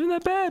 That's not even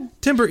that bad.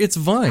 Timber, it's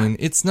Vine.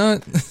 It's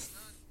not.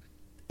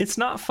 It's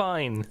not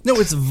fine. No,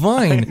 it's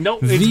Vine. No,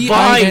 it's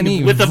V-I-N-E,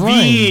 Vine with a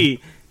Vine. V.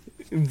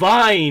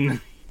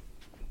 Vine.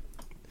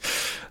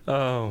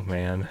 Oh,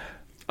 man.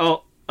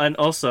 Oh, and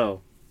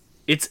also,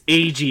 it's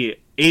AG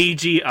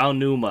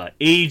Alnuma.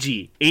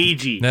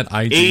 AG. Not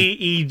IG.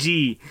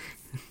 AEG.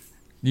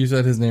 You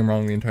said his name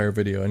wrong the entire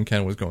video, and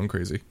Ken was going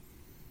crazy.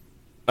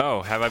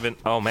 Oh, have I been?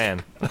 Oh,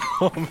 man.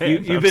 Oh,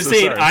 man. You've been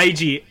saying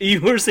IG. You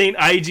were saying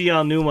IG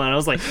Alnuma, and I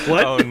was like,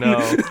 what? Oh, no.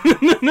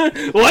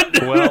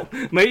 What? Well.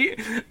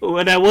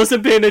 When I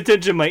wasn't paying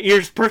attention, my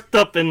ears perked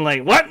up and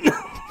like, what?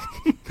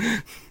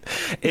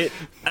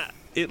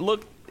 It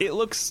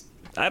looks,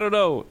 I don't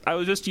know. I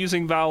was just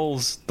using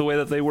vowels the way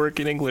that they work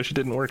in English. It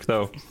didn't work,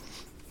 though.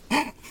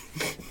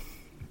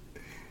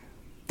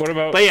 What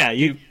about... But yeah,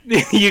 you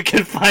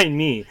can find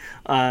me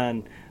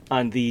on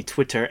the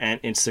Twitter and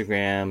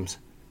Instagrams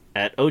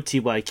at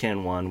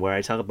OTYCan1, where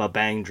I talk about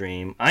Bang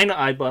Dream, Aina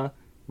Aiba,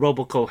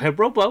 Roboco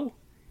Hebrobo,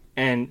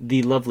 and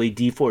the lovely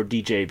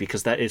D4DJ,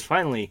 because that is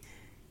finally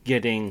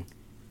getting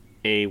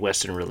a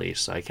Western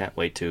release. I can't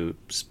wait to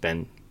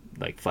spend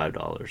like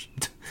 $5.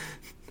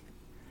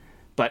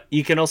 But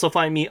you can also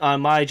find me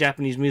on my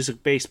Japanese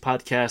music-based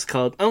podcast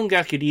called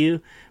Ongaku Ryu,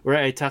 where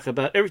I talk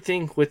about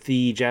everything with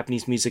the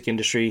Japanese music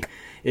industry.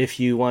 If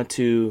you want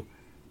to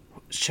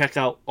check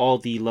out all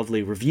the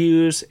lovely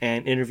reviews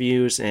and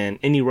interviews and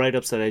any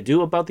write-ups that I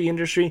do about the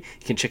industry,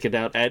 you can check it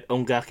out at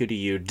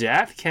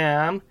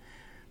ongakuryu.com.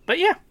 But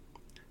yeah,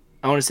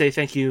 I want to say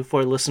thank you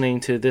for listening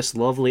to this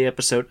lovely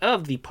episode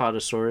of the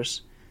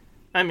Podosaurus.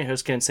 I'm your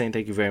host, Ken, saying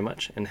thank you very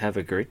much, and have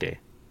a great day.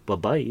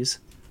 Bye-byes.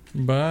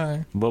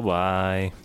 Bye. Bye-bye.